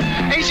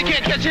 Ace, you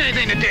can't catch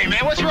anything today,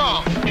 man. What's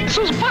wrong? It's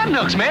those button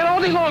hooks, man. All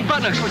day long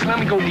button hooks. Look, let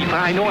me go deep.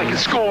 I know I can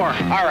score.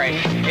 All right,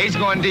 Ace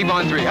going deep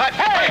on 3.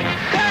 Hey!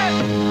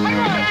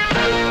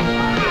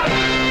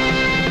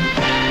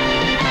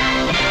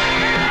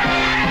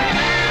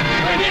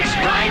 When it's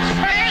right,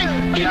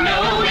 you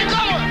know it.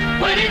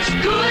 When it's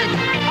good,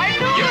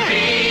 you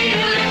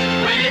feel it.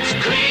 When it's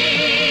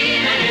clean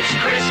and it's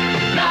crisp,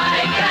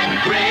 like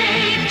that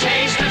great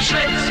taste of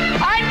Schlitz.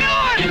 I know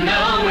it. You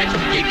know it.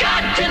 You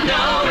got to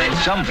know it.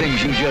 Some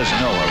things you just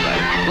know are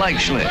right, like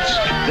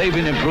Schlitz. They've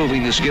been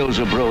improving the skills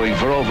of brewing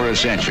for over a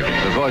century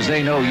because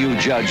they know you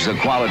judge the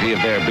quality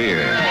of their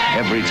beer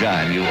every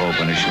time you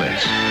open a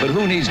Schlitz. But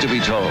who needs to be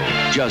told?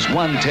 Just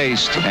one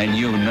taste and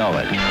you know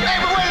it. Hey,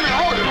 but wait a minute.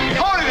 Hold it.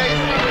 Hold it, Ace.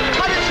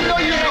 How did you know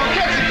you was going to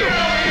catch it, though?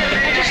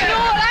 I just knew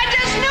it. I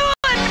just knew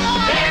it.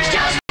 There's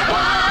just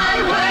one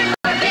word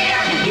for beer,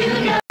 and you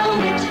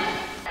know it.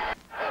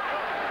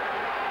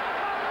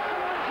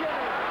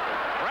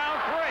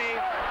 Round 3.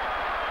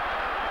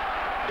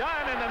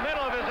 Dunn in the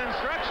middle of his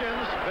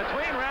instructions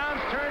between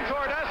rounds turned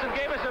toward us and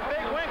gave us a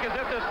big wink as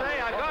if to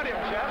say, I got him,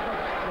 Chef.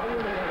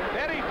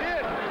 That he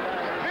did.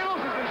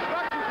 Biddles'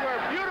 instructions were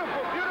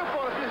beautiful,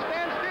 beautiful. If you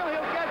stand still,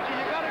 he'll get you.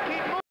 You got to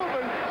keep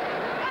moving.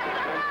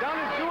 And Dunn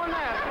is doing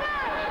that.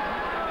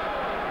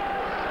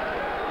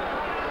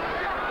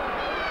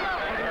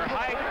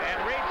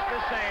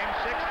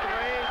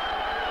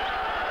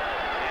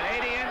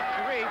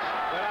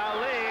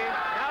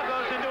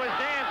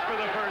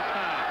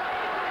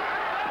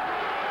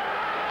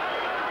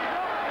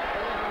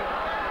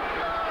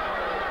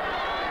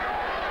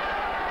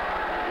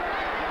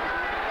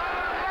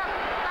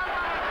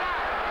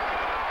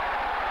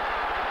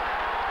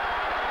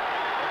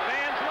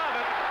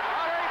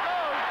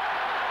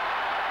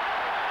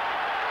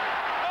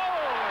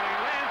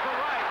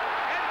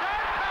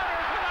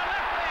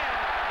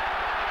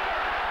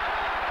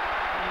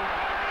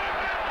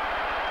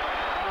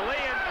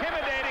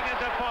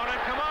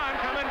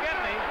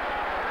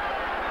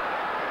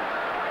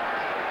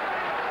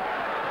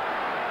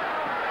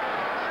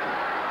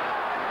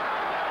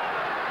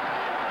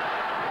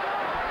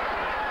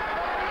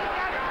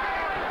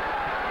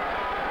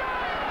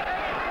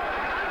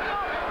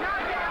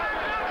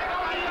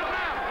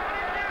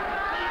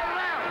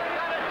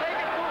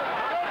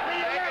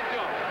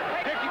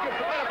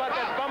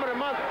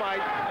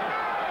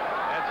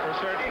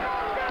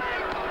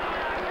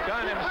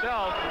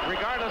 himself,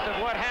 regardless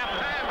of what happens,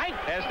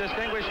 has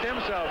distinguished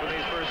himself in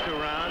these first 2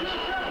 rounds.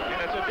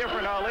 And it's a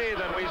different Ali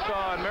than we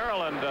saw in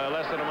Maryland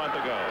less than a month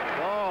ago.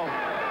 Oh.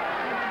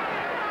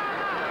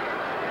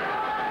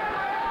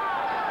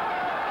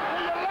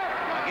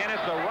 Again,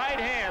 it's the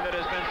right hand that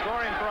has been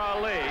scoring for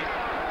Ali.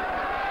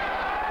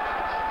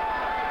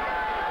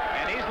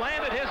 And he's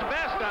landed his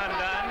best on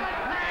Dunn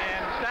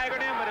and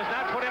staggered him, but has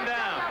not put him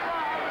down.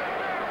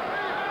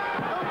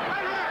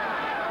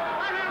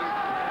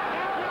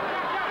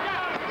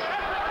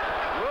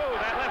 Whoa,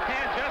 that left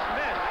hand just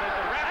missed. There's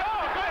a ref.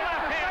 Oh, good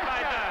left hand by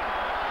Dunn.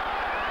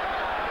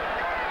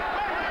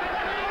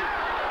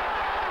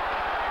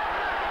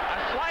 A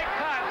slight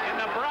cut in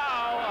the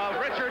brow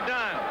of Richard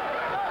Dunn.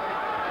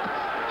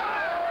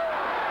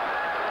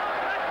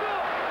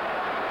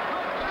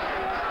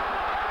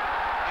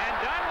 And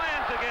Dunn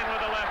lands again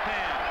with a left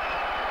hand.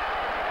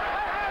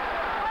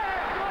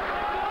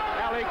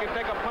 Ali can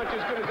take a punch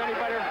as good as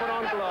anybody and put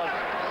on gloves.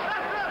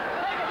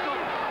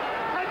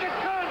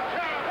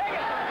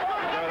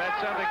 So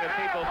that's something that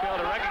people fail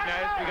to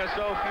recognize because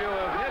so few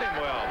have hit him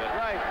well. But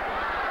Right.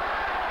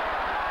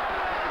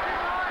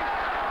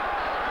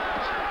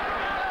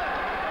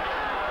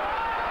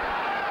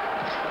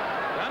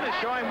 Dunn is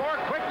showing more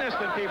quickness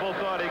than people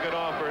thought he could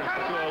offer to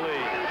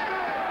Ali.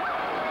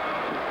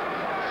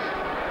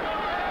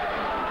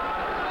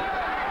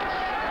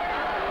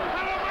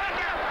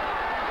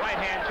 Right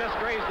hand just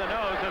grazed the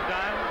nose of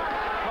Dunn.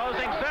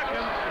 Closing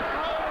seconds.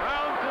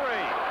 Round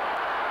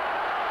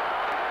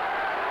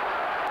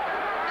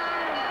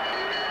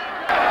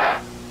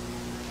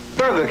 3.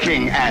 Burger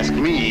King asked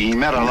me,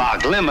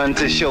 Meadowlark Lemon,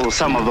 to show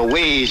some of the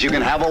ways you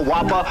can have a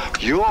Whopper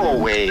your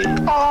way.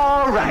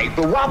 All right,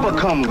 the Whopper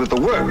comes with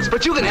the works,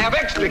 but you can have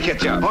extra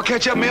ketchup, or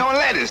ketchup mayo and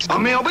lettuce, or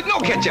mayo with no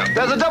ketchup.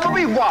 There's a double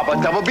beef Whopper,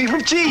 double beef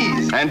with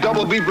cheese, and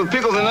double beef with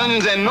pickles and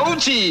onions and no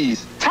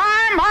cheese.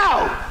 Time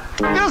out!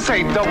 This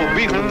ain't double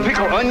beef with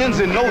pickled onions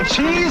and no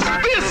cheese.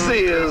 This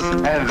is,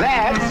 and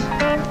that's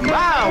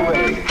my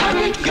way. Have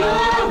it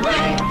your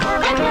way.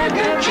 At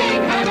Burger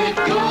King, have it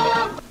your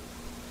way.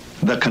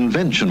 The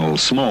conventional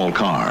small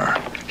car.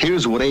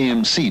 Here's what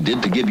AMC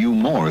did to give you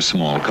more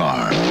small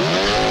car.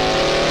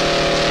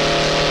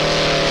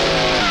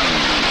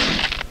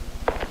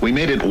 We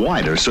made it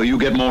wider so you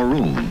get more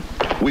room.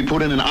 We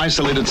put in an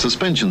isolated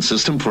suspension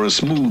system for a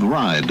smooth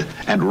ride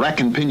and rack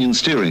and pinion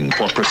steering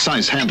for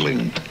precise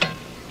handling.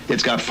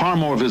 It's got far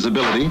more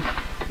visibility,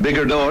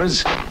 bigger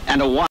doors,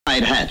 and a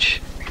wide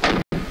hatch.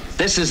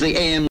 This is the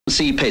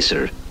AMC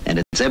Pacer, and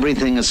it's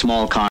everything a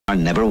small car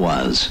never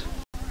was.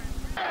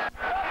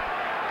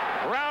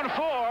 Round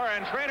 4,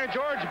 and trainer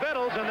George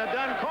Biddles in the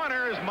Dunn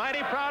corner is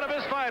mighty proud of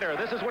his fighter.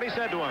 This is what he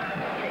said to him.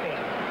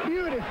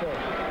 Beautiful.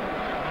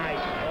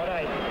 Nice. All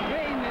right.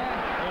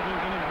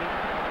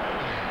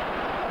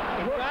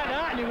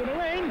 You're going to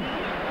win.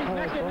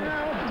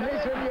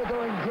 Listen, you're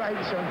doing great,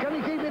 son. Can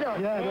you keep it up?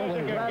 Yeah, well,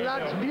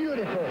 that's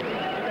beautiful.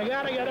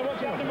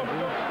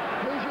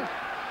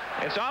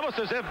 It's almost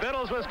as if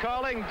Biddles was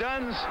calling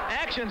Dunn's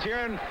actions here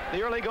in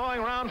the early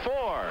going round 4.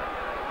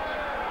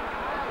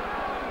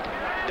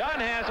 Dunn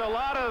has a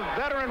lot of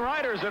veteran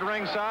riders at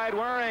ringside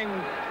wearing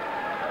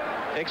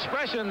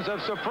expressions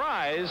of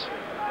surprise.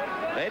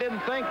 They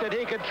didn't think that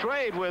he could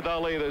trade with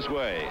Ali this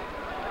way.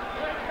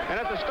 And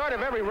at the start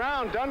of every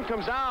round, Dunn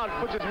comes out,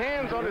 puts his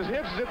hands on his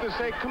hips as if to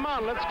say, come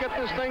on, let's get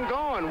this thing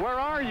going. Where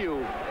are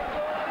you?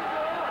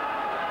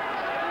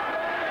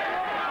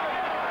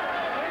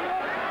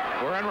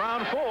 We're in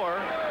round 4.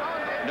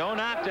 No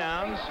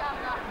knockdowns.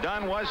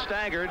 Dunn was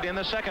staggered in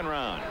the second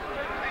round.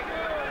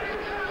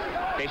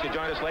 In case you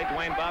joined us late,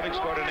 Dwayne Bobick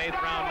scored an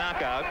 8th round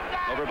knockout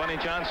over Bunny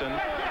Johnson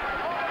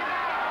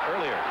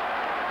earlier.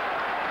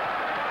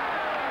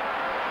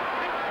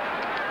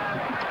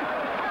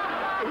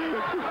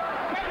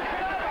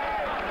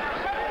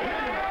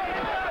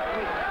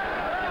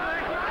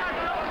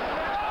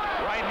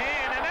 Right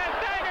hand, and then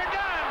stagger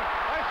Dunn.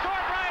 A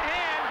short right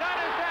hand. Dunn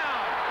is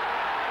down.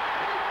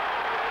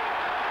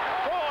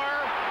 4,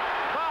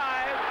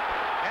 5,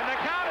 and the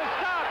count is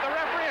stopped. The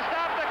referee has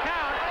stopped the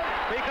count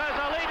because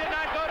Ali did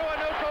not go to a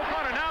neutral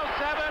corner. Now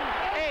 7,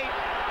 8,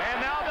 and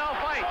now they'll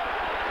fight.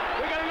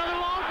 We got another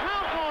long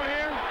count going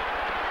here.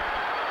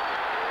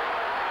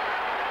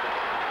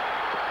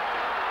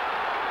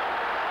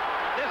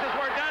 This is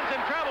where Dunn's in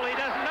trouble. He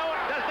does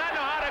not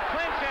know how to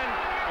clinch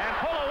and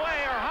pull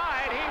away or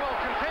hide. He will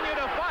continue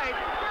to fight,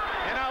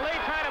 and Ali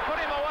trying to put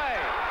him away.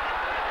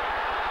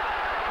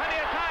 Plenty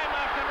of time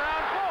left in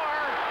round 4.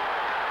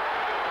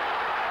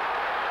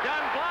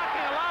 Dunn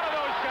blocking a lot of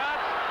those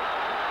shots,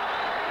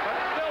 but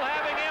still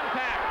having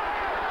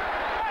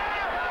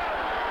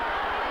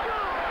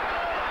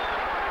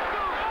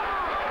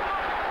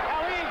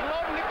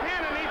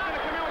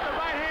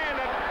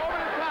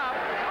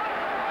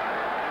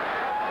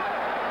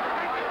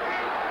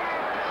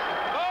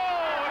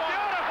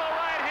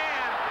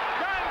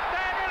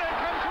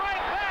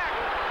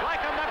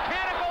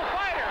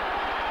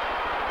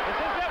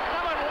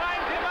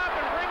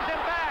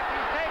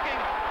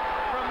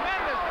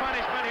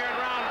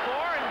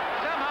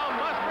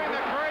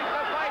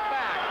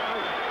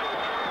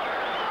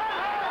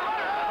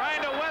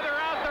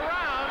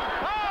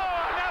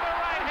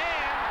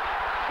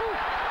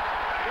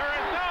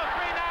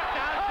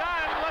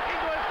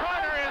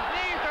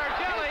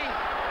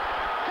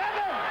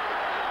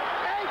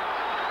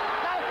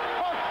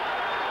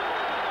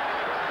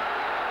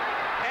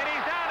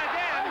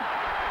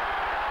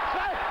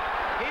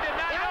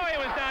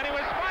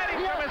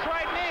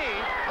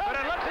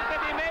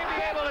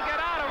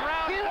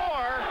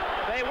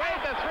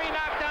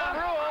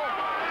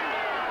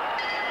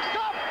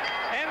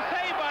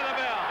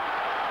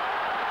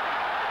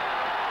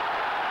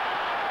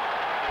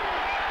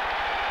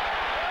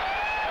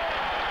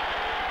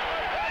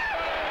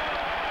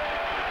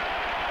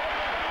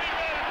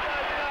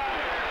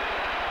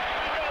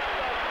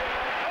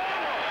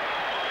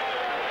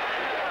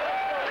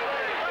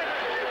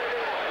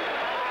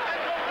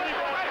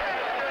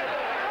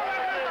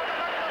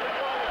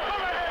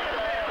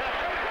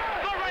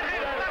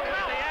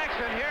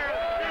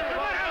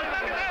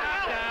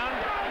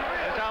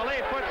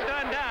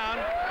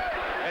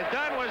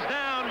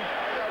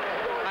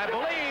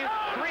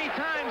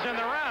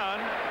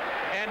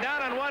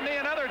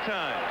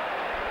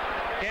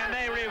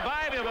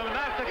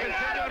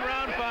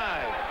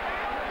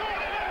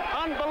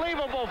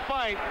unbelievable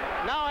fight.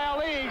 Now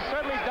Ali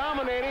certainly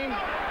dominating,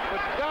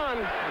 but Dunn,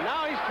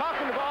 now he's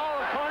talking to all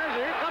the corners.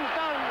 Here comes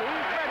Dunn.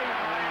 He's ready.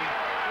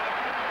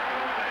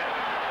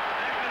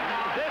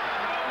 This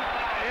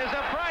is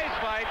a prize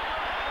fight.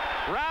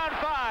 Round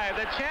 5.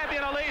 The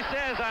champion Ali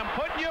says, I'm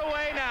putting you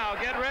away now.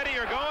 Get ready.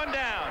 You're going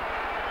down.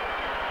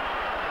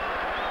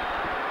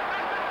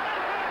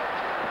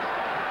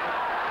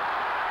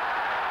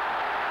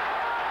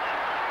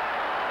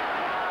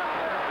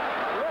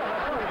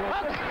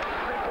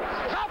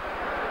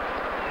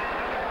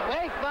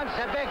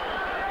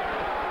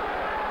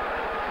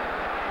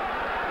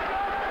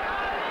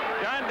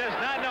 Dunn does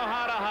not know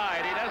how to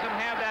hide. He doesn't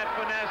have that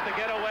finesse to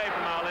get away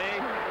from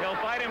Ali. He'll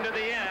fight him to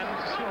the end.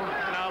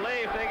 And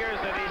Ali figures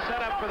that he's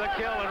set up for the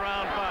kill in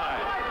round 5.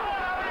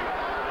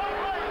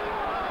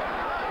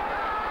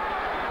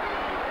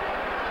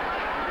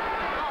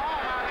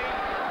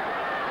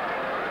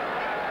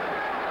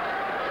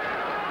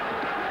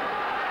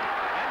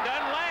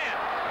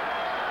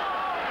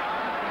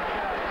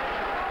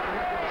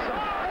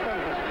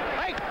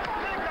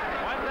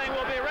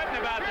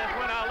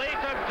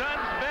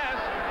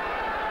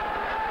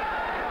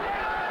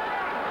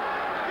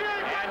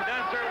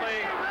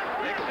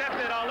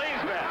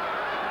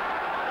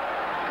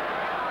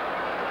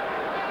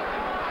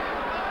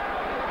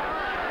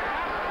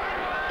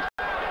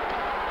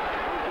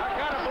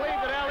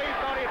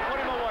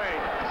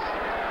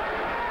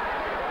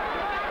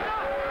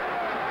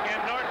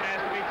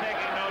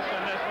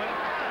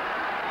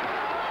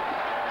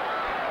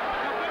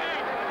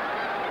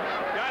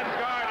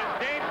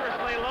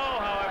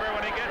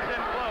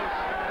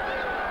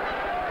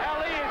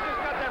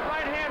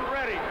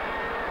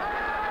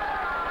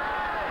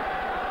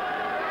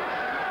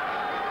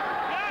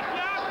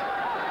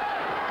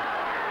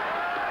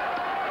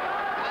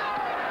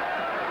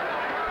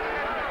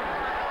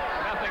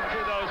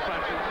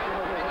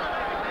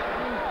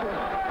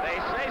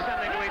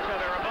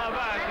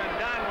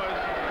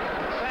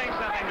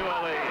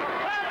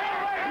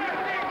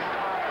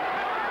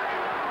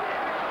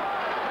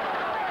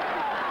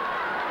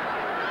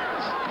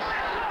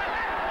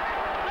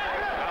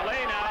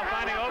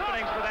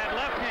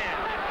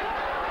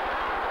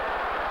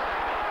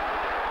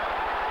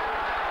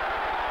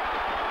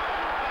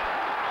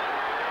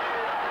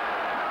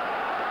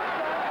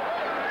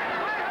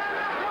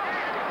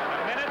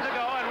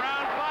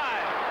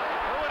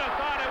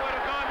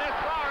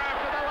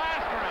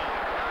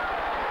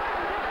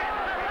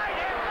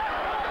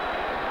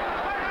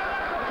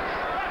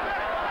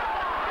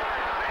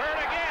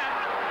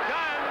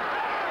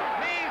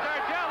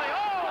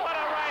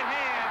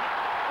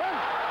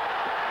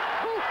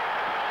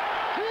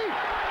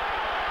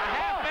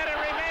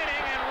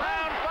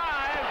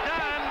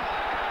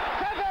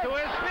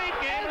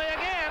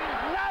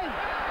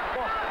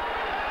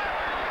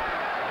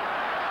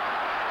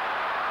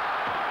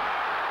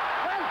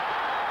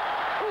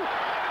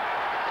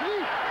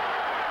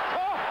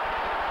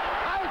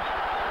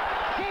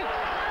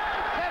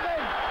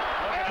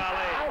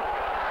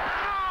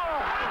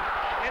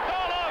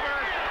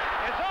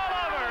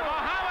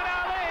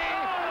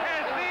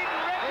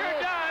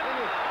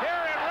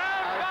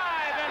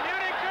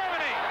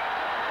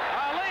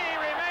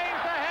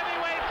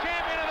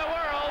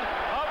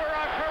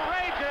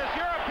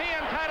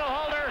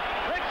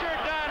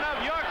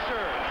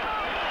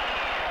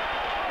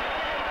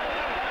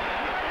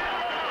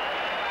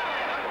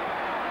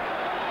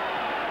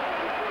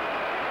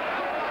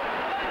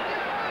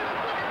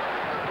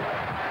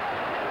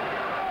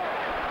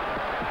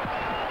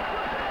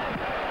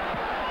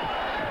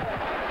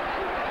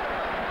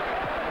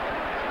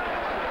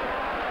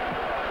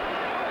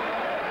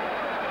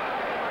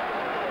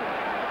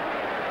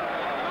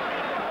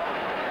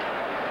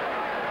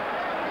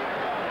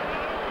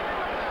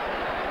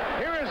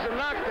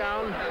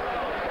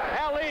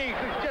 Ali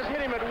just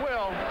hit him at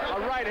will, a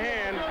right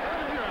hand.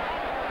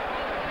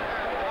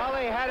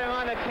 Ali had him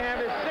on the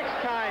canvas 6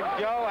 times,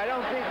 Joe. I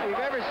don't think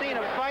we've ever seen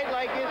a fight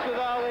like this with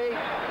Ali.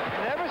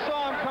 Never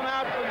saw him come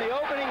out from the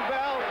opening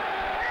bell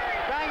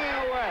banging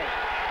away.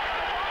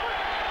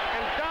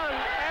 And Dunn,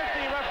 as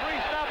the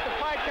referee stopped the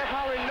fight, kept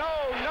hollering, no,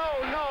 no,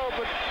 no,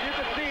 but you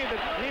could see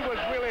that he was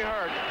really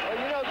hurt. Well,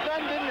 you know,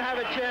 Dunn didn't have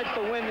a chance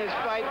to win this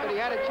fight, but he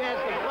had a chance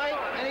to fight,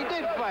 and he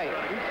did fight.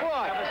 He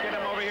fought. Let's get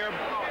him over here.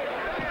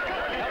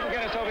 Help him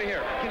get us over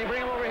here. Can you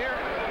bring him over here?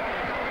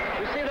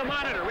 We see the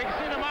monitor. We can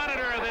see the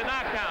monitor of the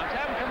knockdowns.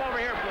 Have him come over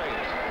here,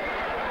 please.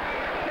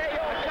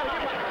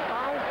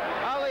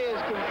 Ali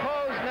is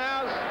composed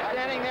now,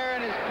 standing there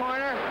in his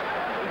corner.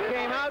 He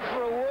came out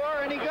for a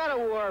war, and he got a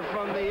war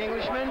from the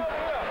Englishman.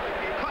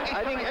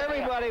 I think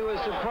everybody was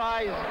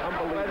surprised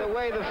by the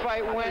way the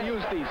fight went.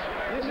 Use these.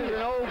 This is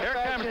an old Here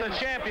comes the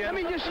champion. Let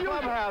me just use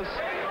clubhouse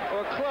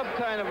or club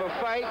kind of a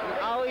fight.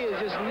 Ali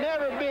has just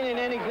never been in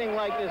anything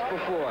like this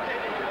before.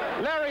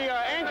 Larry,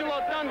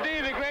 Angelo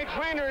Dundee, the great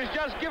trainer, has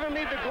just given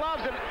me the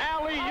gloves that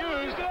Ali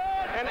used,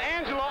 and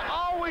Angelo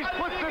always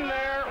puts in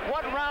there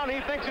what round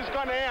he thinks is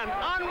going to end.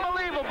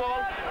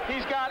 Unbelievable.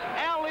 He's got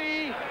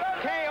Ali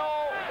KO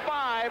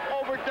 5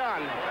 over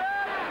Dunn.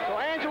 So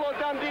Angelo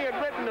Dundee Gandhi had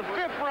written the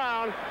 5th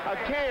round, a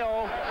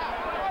KO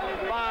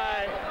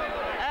by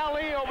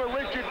Ali over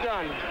Richard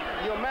Dunn.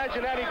 You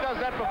imagine that he does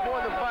that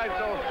before the fight,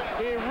 so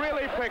he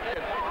really picked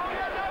it.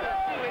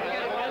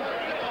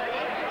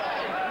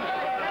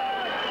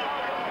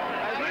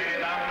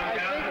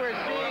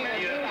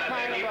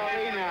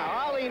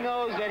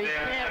 Knows that he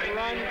can't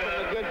run from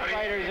the good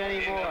fighters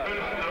anymore.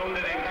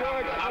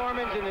 George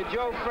Foreman's and the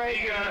Joe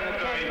Frazier's and the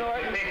Ken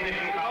Nortons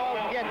all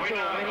get to him,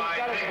 and he's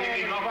got to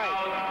stand and fight.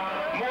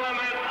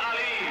 Muhammad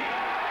Ali.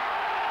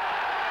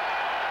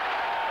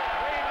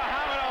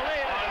 Muhammad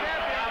Ali, the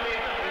champion.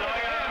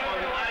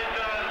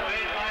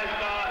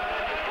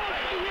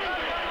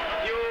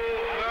 New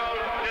world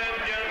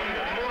champion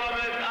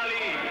Muhammad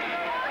Ali.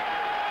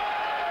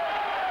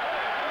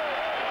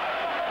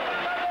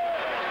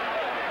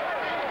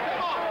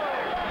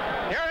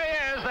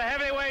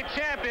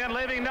 Champion,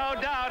 leaving no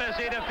doubt as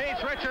he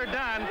defeats Richard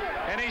Dunn,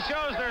 and he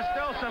shows there's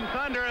still some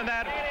thunder in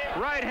that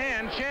right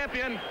hand.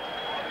 Champion,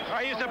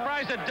 are you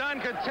surprised that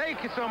Dunn could take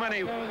so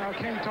many? I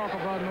can't talk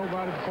about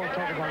nobody before I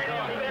talk about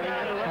God.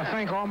 I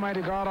thank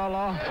Almighty God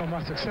Allah for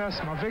my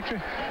success, my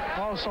victory.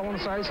 Also, I want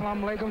to say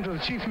Assalamu alaikum to the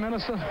Chief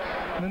Minister,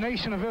 the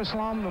Nation of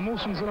Islam, the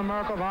Muslims in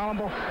America, the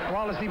Honorable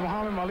Wallace D.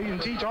 Muhammad, my leading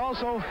teacher.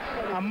 Also,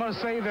 I must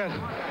say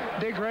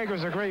that Dick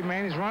Greger's a great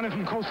man. He's running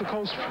from coast to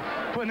coast,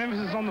 putting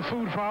emphasis on the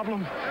food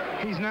problem.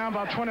 He's now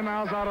about 20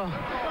 miles out of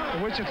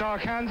Wichita,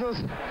 Kansas,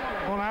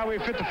 on Highway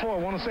 54. I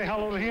want to say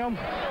hello to him.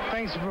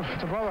 Thanks to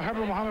Brother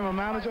Herbert Muhammad, my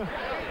manager,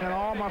 and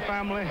all my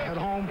family at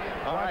home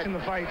watching the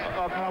fight.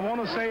 And I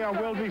want to say I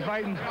will be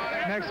fighting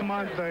next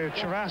month the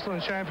wrestling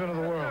champion of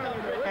the world.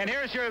 And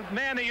here's your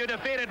man that you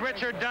defeated,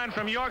 Richard Dunn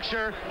from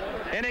Yorkshire.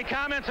 Any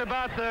comments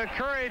about the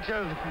courage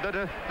of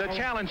the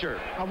challenger?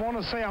 I want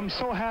to say I'm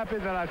so happy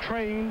that I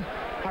trained.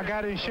 I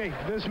got in shape.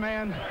 This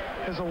man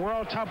is a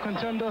world top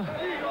contender.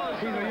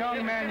 He's a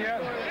young man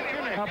yet.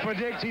 I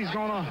predict he's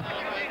going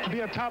to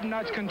be a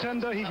top-notch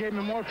contender. He gave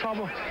me more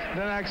trouble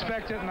than I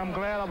expected, and I'm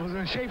glad I was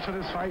in shape for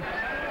this fight.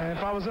 And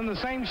if I was in the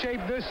same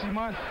shape this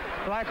month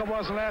like I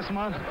was last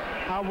month,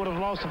 I would have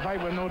lost the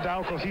fight with no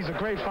doubt, because he's a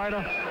great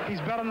fighter.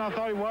 He's better than I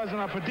thought he was, and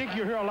I predict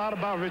you'll hear a lot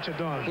about Richard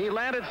Dunn. He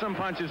landed some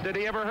punches. Did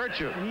he ever hurt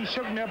you? He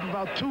shook me up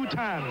about 2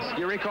 times.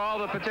 You recall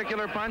the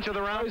particular punch of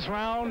the round? First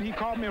round, he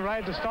caught me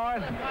right at the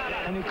start,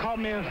 and he caught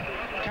me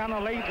kind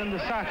of late in the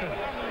second.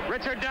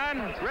 Richard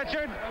Dunn,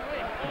 Richard,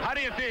 how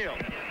do you feel?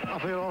 I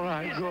feel all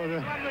right,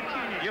 good.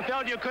 You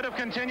felt you could have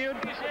continued?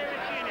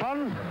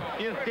 Pardon?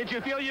 Did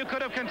you feel you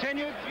could have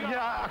continued?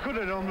 Yeah, I could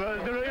have done,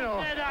 but, you know,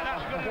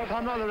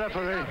 I'm not the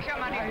referee.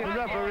 The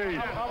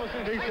referee,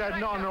 he said,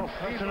 no,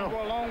 that's enough. A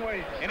long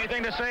way.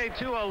 Anything to say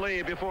to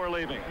Ali before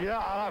leaving? Yeah,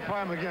 I'll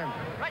fight him again.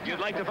 You'd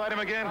like to fight him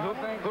again?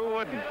 Who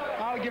wouldn't?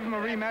 I'll give him a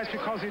rematch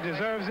because he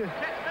deserves it.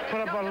 Put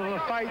up a little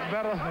fight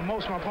better than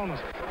most of my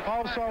opponents.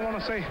 Also, I want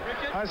to say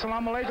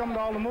assalamu alaikum to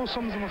all the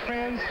Muslims and my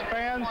friends,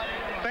 fans.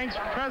 Thanks,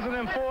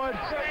 President Ford,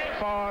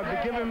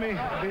 for giving me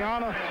the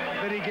honor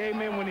that he gave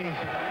me when he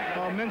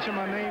mentioned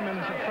my name in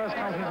the press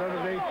conference the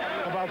other day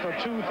about the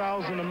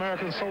 2,000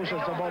 American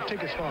soldiers I bought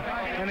tickets for.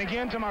 And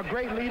again, to my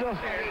great leader,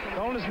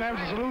 the only man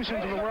with a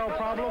solution to the world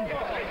problem.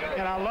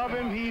 And I love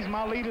him. He's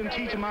my leader and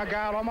teacher, my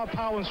guide. All my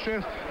power and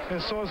strength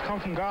and source come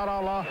from God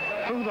Allah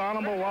through the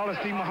Honorable Wallace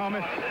D.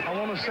 Muhammad. I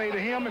want to say to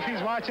him, if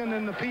he's watching,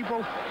 and the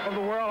people of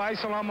the world,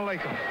 assalamu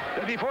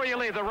alaikum. Before you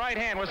leave, the right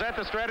hand, was that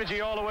the strategy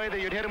all the way that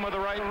you'd hit him with the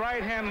right? The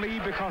right hand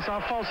lead, because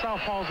I fought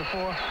southpaws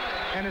before,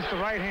 and it's the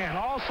right hand.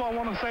 Also, I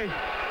want to say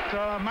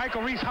to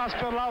Michael Reese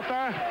Hospital out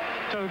there,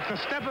 to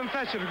Stephen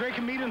Fetcher, the great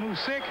comedian who's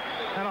sick,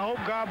 and I hope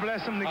God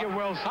bless him to get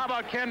well soon. How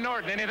about Ken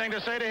Norton? Anything to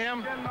say to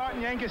him? Ken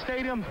Norton, Yankee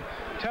Stadium.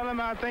 Tell him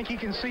I think he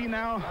can see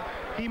now.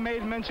 He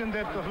made mention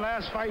that the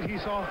last fight he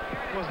saw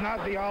was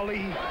not the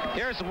Ali.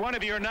 Here's one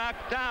of your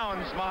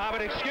knockdowns,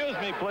 Muhammad. Excuse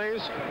me,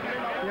 please.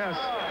 Yes.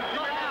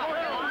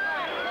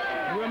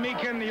 We'll meet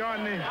Ken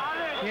Norton in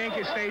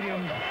Yankee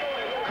Stadium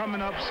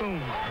coming up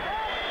soon.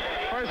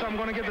 First, I'm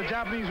going to get the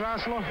Japanese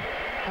wrestler.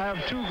 I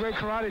have 2 great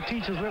karate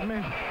teachers with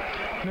me.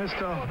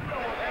 Mr.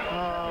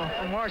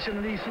 From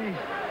Washington, D.C.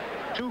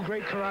 2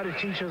 great karate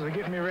teachers are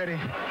getting me ready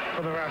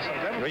for the wrestling.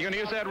 Are you going to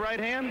use that right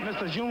hand?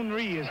 Mr. Jun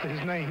Ree is his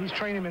name. He's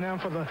training me now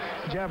for the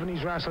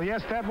Japanese wrestler.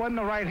 Yes, that wasn't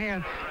the right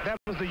hand. That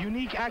was the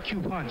unique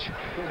acupunch.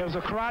 It was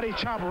a karate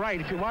chop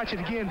right. If you watch it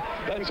again...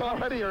 That's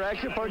already your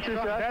acupuncture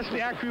shot? That's the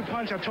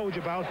acupunch I told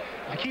you about.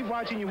 If you keep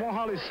watching, you won't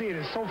hardly see it.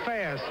 It's so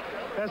fast.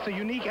 That's the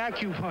unique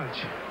acupunch.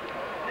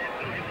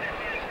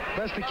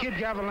 That's the Kid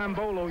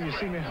Gavilambolo, you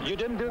see me. You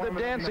didn't do the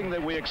dancing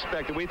that we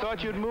expected. We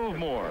thought you'd move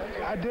more.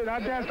 I did. I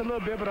danced a little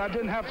bit, but I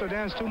didn't have to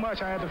dance too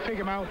much. I had to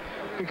figure him out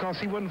because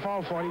he wouldn't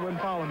fall for it. He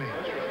wouldn't follow me.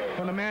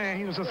 When the man,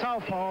 he was a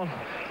southpaw,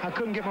 I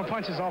couldn't get my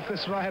punches off.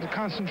 This is why I had to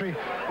concentrate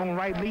on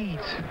right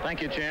leads.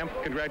 Thank you, champ.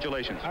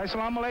 Congratulations.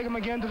 Assalamu alaikum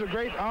again to the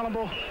great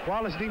Honorable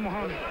Wallace D.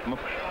 Muhammad.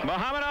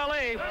 Muhammad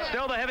Ali,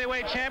 still the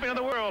heavyweight champion of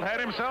the world, had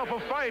himself a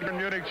fight in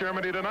Munich,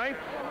 Germany tonight,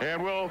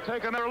 and we'll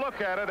take another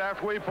look at it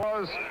after we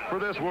pause for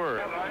this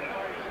word.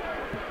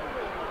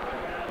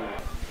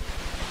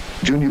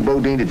 Junior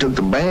Bodine took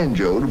the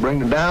banjo to bring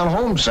the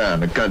down-home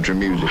sound of country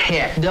music.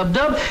 Heck,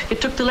 Dub-Dub, it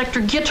took the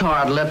electric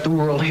guitar to let the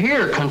world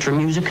hear country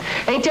music.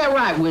 Ain't that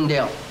right,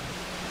 Wendell?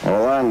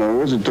 All I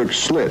know is it took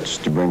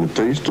Schlitz to bring the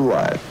taste to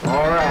life.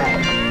 All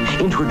right.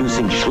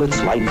 Introducing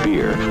Schlitz Light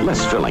Beer.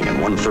 Less filling and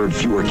 1/3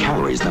 fewer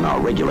calories than our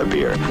regular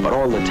beer, but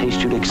all the taste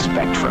you'd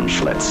expect from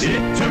Schlitz.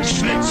 It took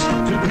Schlitz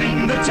to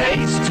bring the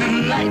taste to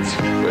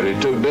light. But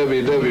it took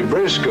W.W.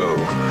 Briscoe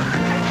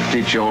to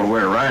teach you all to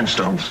wear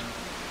rhinestones.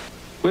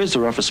 Where's the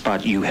roughest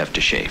spot you have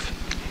to shave?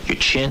 Your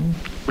chin,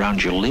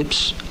 round your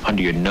lips,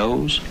 under your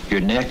nose,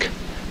 your neck?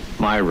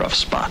 My rough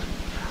spot.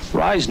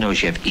 Rise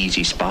knows you have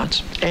easy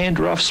spots and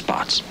rough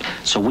spots,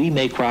 so we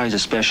make Rise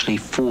especially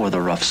for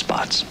the rough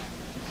spots.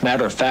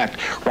 Matter of fact,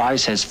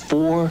 Rise has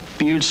 4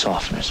 beard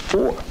softeners.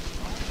 4.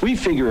 We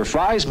figure if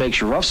Rise makes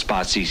your rough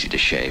spots easy to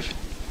shave,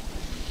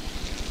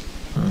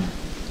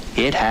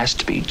 it has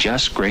to be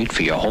just great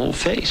for your whole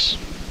face.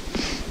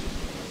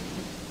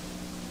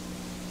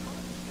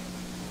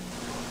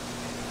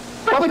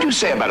 What would you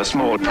say about a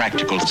small,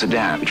 practical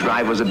sedan which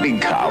rivals a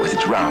big car with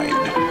its ride?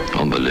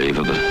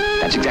 Unbelievable.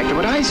 That's exactly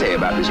what I say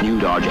about this new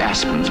Dodge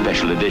Aspen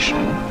Special Edition.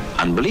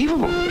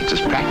 Unbelievable. It's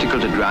as practical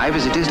to drive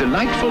as it is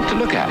delightful to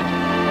look at.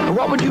 And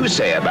what would you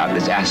say about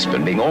this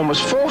Aspen being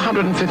almost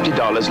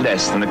 $450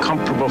 less than a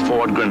comparable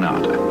Ford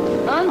Granada?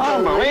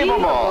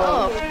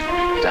 Unbelievable.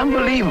 It's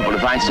unbelievable to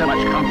find so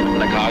much comfort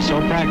in a car so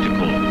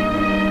practical.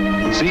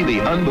 See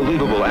the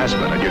unbelievable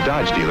Aspen at your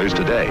Dodge dealers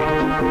today.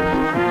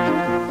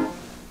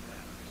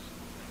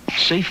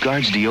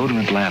 Safeguard's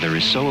deodorant lather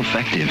is so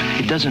effective,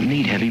 it doesn't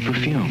need heavy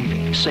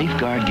perfume.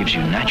 Safeguard gives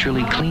you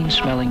naturally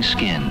clean-smelling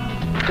skin.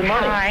 Good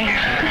morning.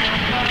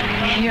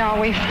 Hi. You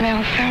always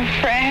smell so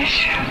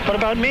fresh. What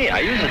about me? I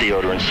use a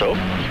deodorant soap.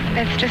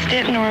 That's just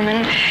it,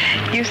 Norman.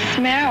 You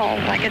smell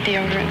like a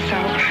deodorant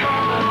soap.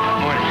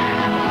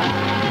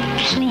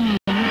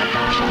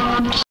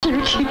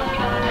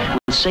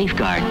 With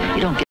Safeguard,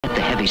 you don't get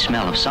the heavy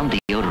smell of some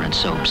deodorant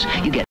soaps.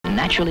 You get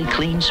naturally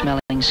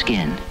clean-smelling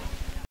skin.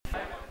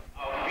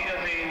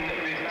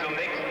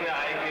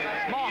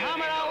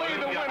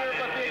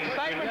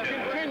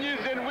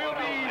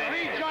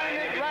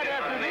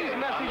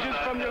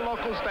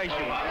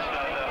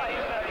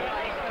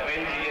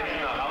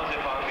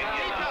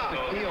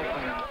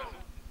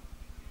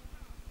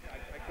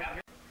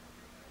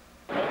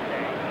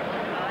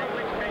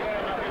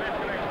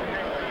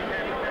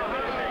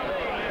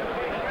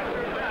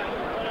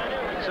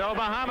 So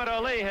Muhammad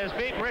Ali has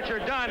beaten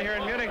Richard Dunn here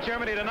in Munich,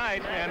 Germany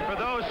tonight. And for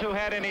those who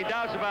had any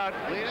doubts about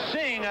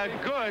seeing a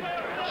good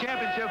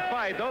championship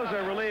fight, those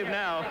are relieved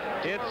now.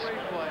 It's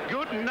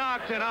Guten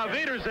Nacht and Auf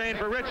Wiedersehen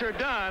for Richard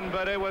Dunn,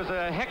 but it was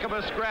a heck of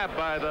a scrap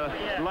by the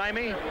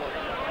Limey.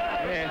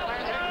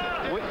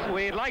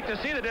 We'd like to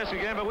see the disc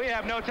again, but we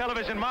have no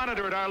television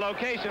monitor at our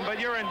location, but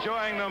you're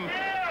enjoying them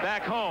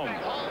back home.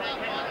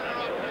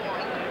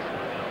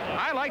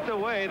 I like the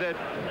way that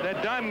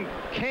Dunn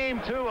came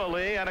to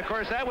Ali, and of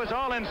course that was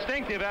all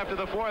instinctive after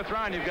the 4th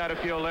round, you've got to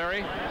feel,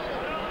 Larry.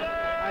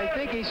 I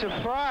think he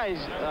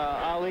surprised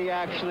Ali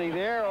actually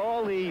there.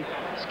 All the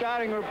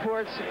scouting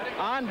reports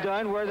on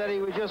Dunn were that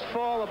he would just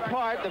fall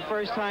apart the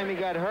first time he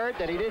got hurt,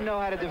 that he didn't know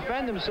how to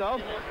defend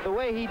himself. The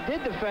way he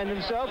did defend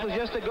himself was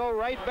just to go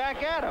right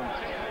back at him.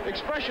 The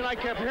expression I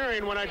kept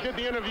hearing when I did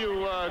the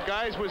interview,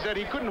 guys, was that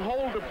he couldn't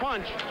hold the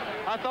punch.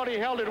 I thought he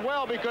held it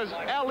well because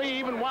Ali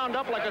even wound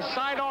up like a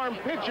sidearm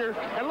pitcher.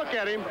 And look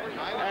at him.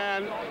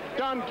 And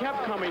Dunn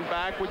kept coming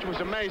back, which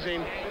was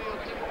amazing.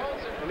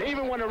 And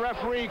even when the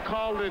referee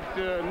called it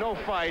no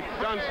fight,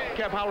 Dunn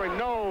kept hollering,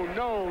 no,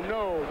 no,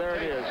 no. There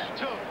it is.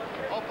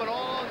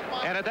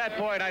 And at that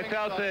point, I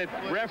felt that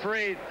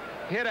referee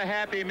hit a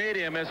happy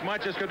medium as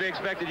much as could be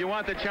expected. You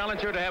want the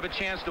challenger to have a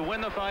chance to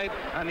win the fight.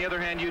 On the other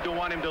hand, you don't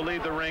want him to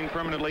leave the ring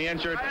permanently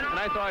injured. And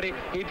I thought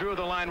he drew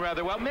the line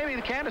rather well. Maybe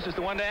Candace is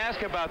the one to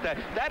ask about that.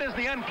 That is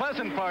the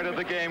unpleasant part of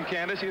the game,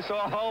 Candace. You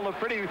saw all the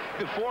pretty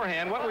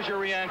beforehand. What was your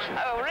reaction?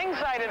 Oh,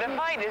 ringside at a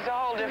fight is a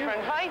whole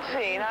different fight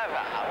scene.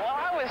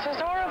 I was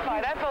just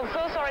horrified. I felt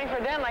so sorry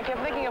for Dan. I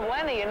kept thinking of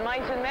Lenny in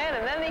Mice and Men,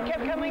 and then he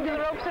kept coming to the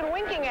ropes and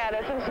winking at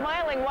us and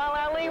smiling while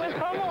Ali was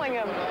pummeling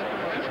him.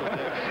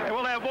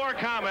 We'll have more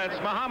comments.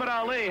 Muhammad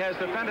Ali has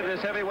defended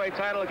his heavyweight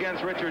title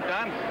against Richard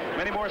Dunn.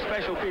 Many more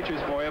special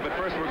features for you, but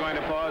first we're going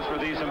to pause for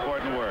these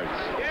important words.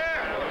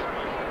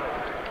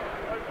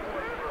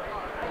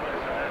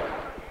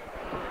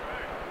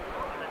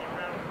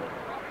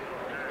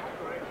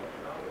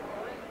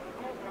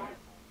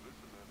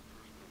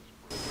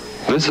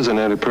 This is an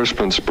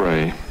antiperspirant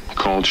spray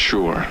called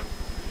Sure.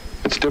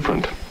 It's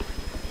different.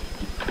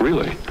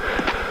 Really.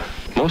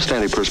 Most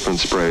antiperspirant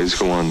sprays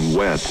go on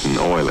wet and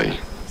oily,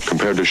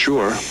 compared to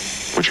Sure,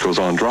 which goes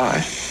on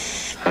dry.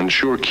 And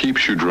Sure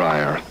keeps you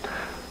drier.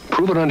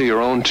 Prove it under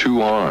your own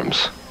 2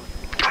 arms.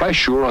 Try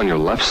Sure on your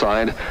left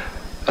side,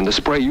 and the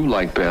spray you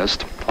like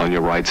best on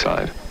your right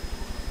side.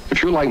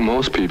 If you're like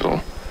most people,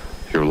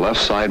 your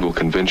left side will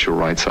convince your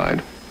right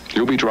side.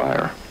 You'll be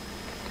drier.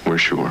 We're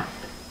Sure.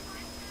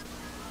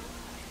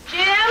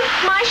 Jim,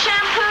 my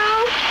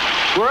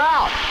shampoo? We're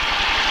out.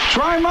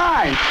 Try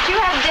mine. You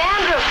have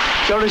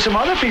dandruff. So do some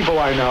other people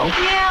I know.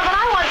 Yeah, but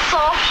I want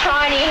soft,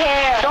 shiny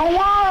hair. Don't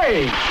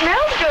worry.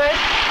 Smells good.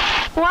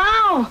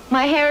 Wow,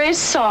 my hair is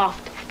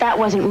soft. That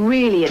wasn't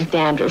really a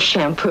dandruff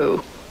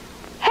shampoo.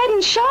 Head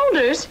and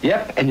Shoulders?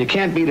 Yep, and you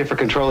can't beat it for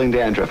controlling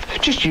dandruff.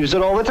 Just use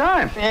it all the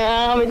time.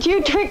 Yeah, but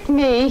you tricked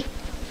me.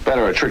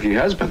 Better a tricky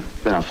husband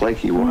than a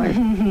flaky wife.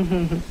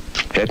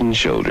 Head and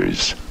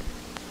Shoulders.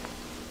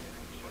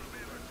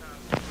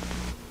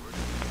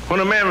 When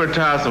a man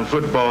retires from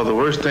football, the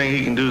worst thing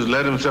he can do is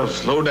let himself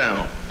slow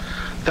down.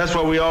 That's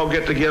why we all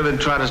get together and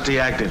try to stay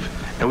active.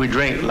 And we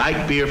drink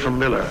light beer from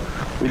Miller.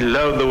 We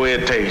love the way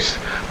it tastes.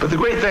 But the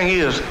great thing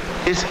is,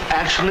 it's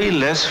actually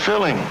less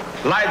filling.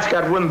 Light's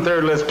got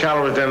 1/3 less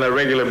calories than a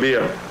regular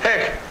beer.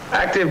 Heck,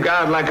 active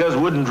guys like us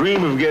wouldn't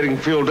dream of getting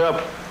filled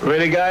up.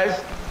 Ready,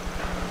 guys?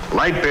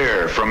 Light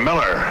beer from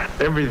Miller.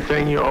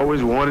 Everything you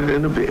always wanted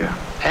in a beer.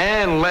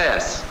 And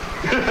less.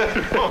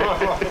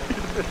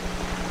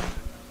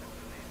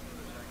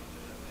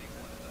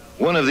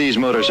 One of these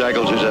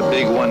motorcycles is a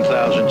big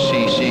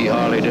 1000cc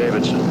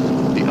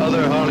Harley-Davidson. The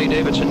other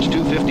Harley-Davidson's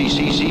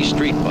 250cc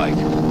street bike,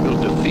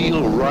 built to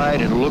feel, ride,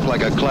 and look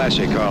like a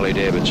classic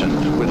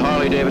Harley-Davidson, with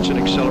Harley-Davidson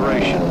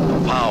acceleration,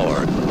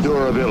 power,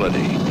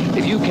 durability.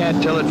 If you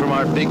can't tell it from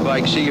our big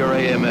bike, see your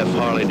AMF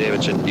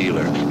Harley-Davidson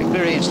dealer.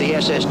 Experience the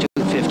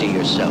SS250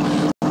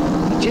 yourself.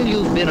 Until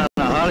you've been on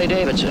a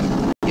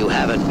Harley-Davidson, you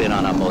haven't been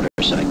on a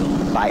motorcycle.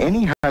 Buy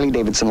any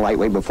Harley-Davidson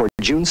lightweight before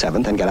June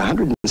 7th and get a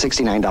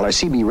 $169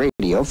 CB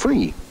radio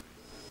free.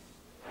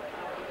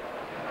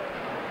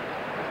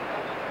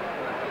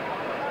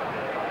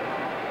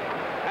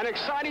 An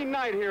exciting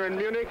night here in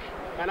Munich,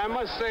 and I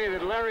must say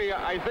that, Larry,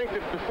 I think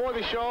that before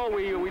the show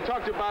we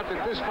talked about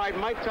that this fight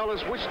might tell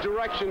us which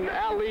direction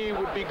Ali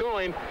would be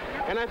going,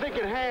 and I think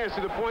it has,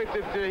 to the point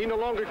that he no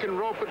longer can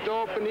rope a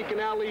dope and he can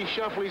Ali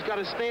shuffle. He's got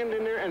to stand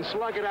in there and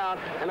slug it out,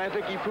 and I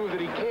think he proved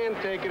that he can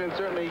take it, and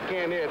certainly he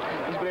can hit.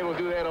 He's been able to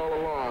do that all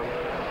along.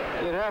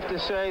 You'd have to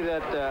say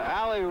that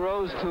Ali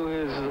rose to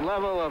his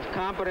level of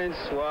competence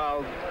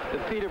while the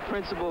Peter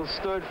principle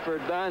stood for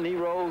Dunn. He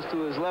rose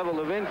to his level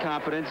of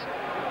incompetence.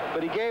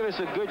 But he gave us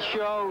a good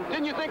show.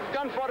 Didn't you think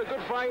Dunn fought a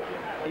good fight?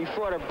 He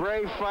fought a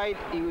brave fight.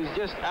 He was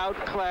just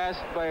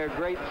outclassed by a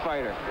great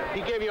fighter.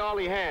 He gave you all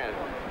he had.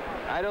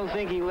 I don't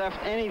think he left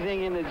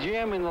anything in the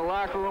gym, in the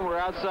locker room, or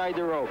outside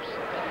the ropes.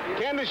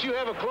 Candace, you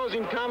have a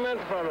closing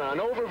comment from an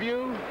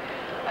overview?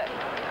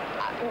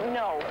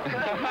 No.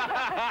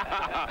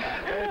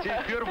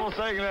 She's beautiful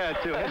saying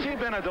that, too. Has she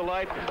been a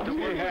delight?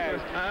 She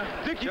has.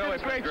 Dick, you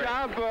did a great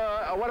job.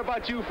 What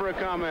about you for a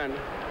comment?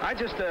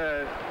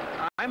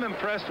 I'm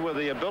impressed with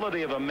the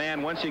ability of a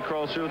man, once he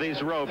crawls through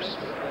these ropes,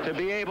 to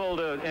be able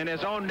to, in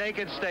his own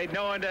naked state,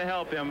 no one to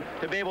help him,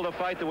 to be able to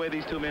fight the way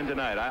these two men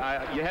tonight.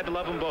 You had to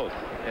love them both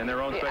in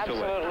their own special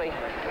way. Absolutely.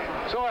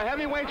 So a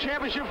heavyweight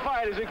championship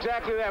fight is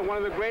exactly that, one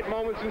of the great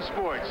moments in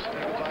sports.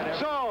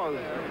 So,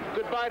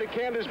 goodbye to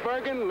Candace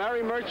Bergen,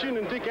 Larry Merchant,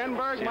 and Dick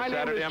Enberg. My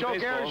name is Joe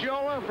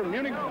Garagiola from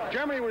Munich,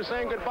 Germany. We're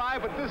saying goodbye,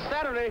 but this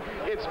Saturday,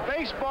 it's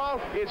baseball,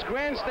 it's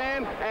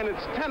grandstand, and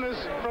it's tennis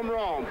from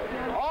Rome.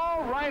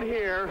 All right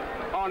here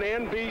on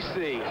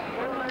NBC.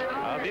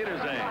 Auf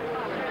Wiedersehen.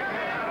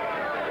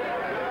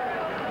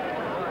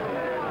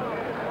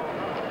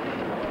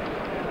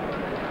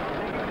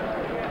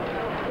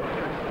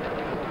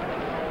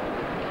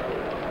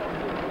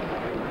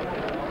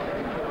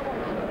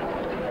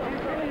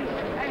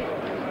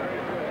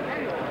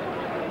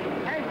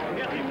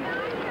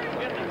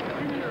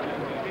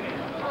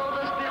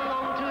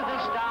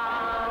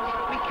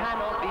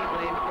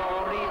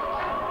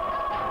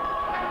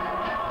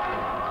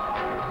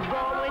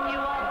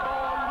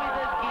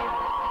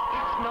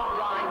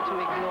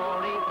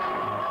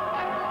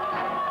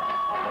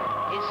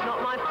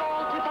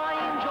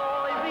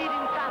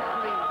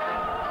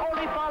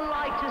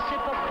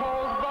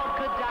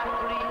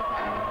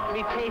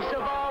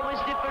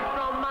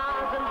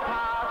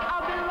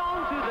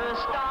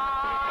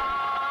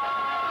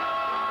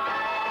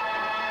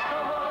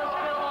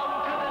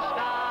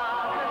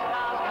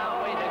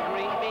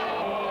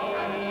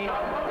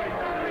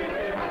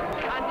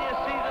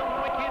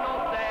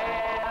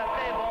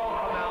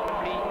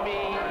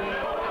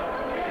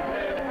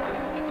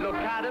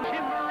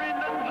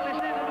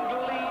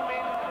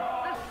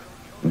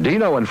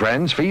 Dino and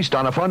friends feast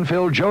on a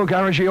fun-filled Joe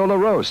Garagiola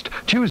roast.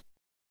 Tuesday.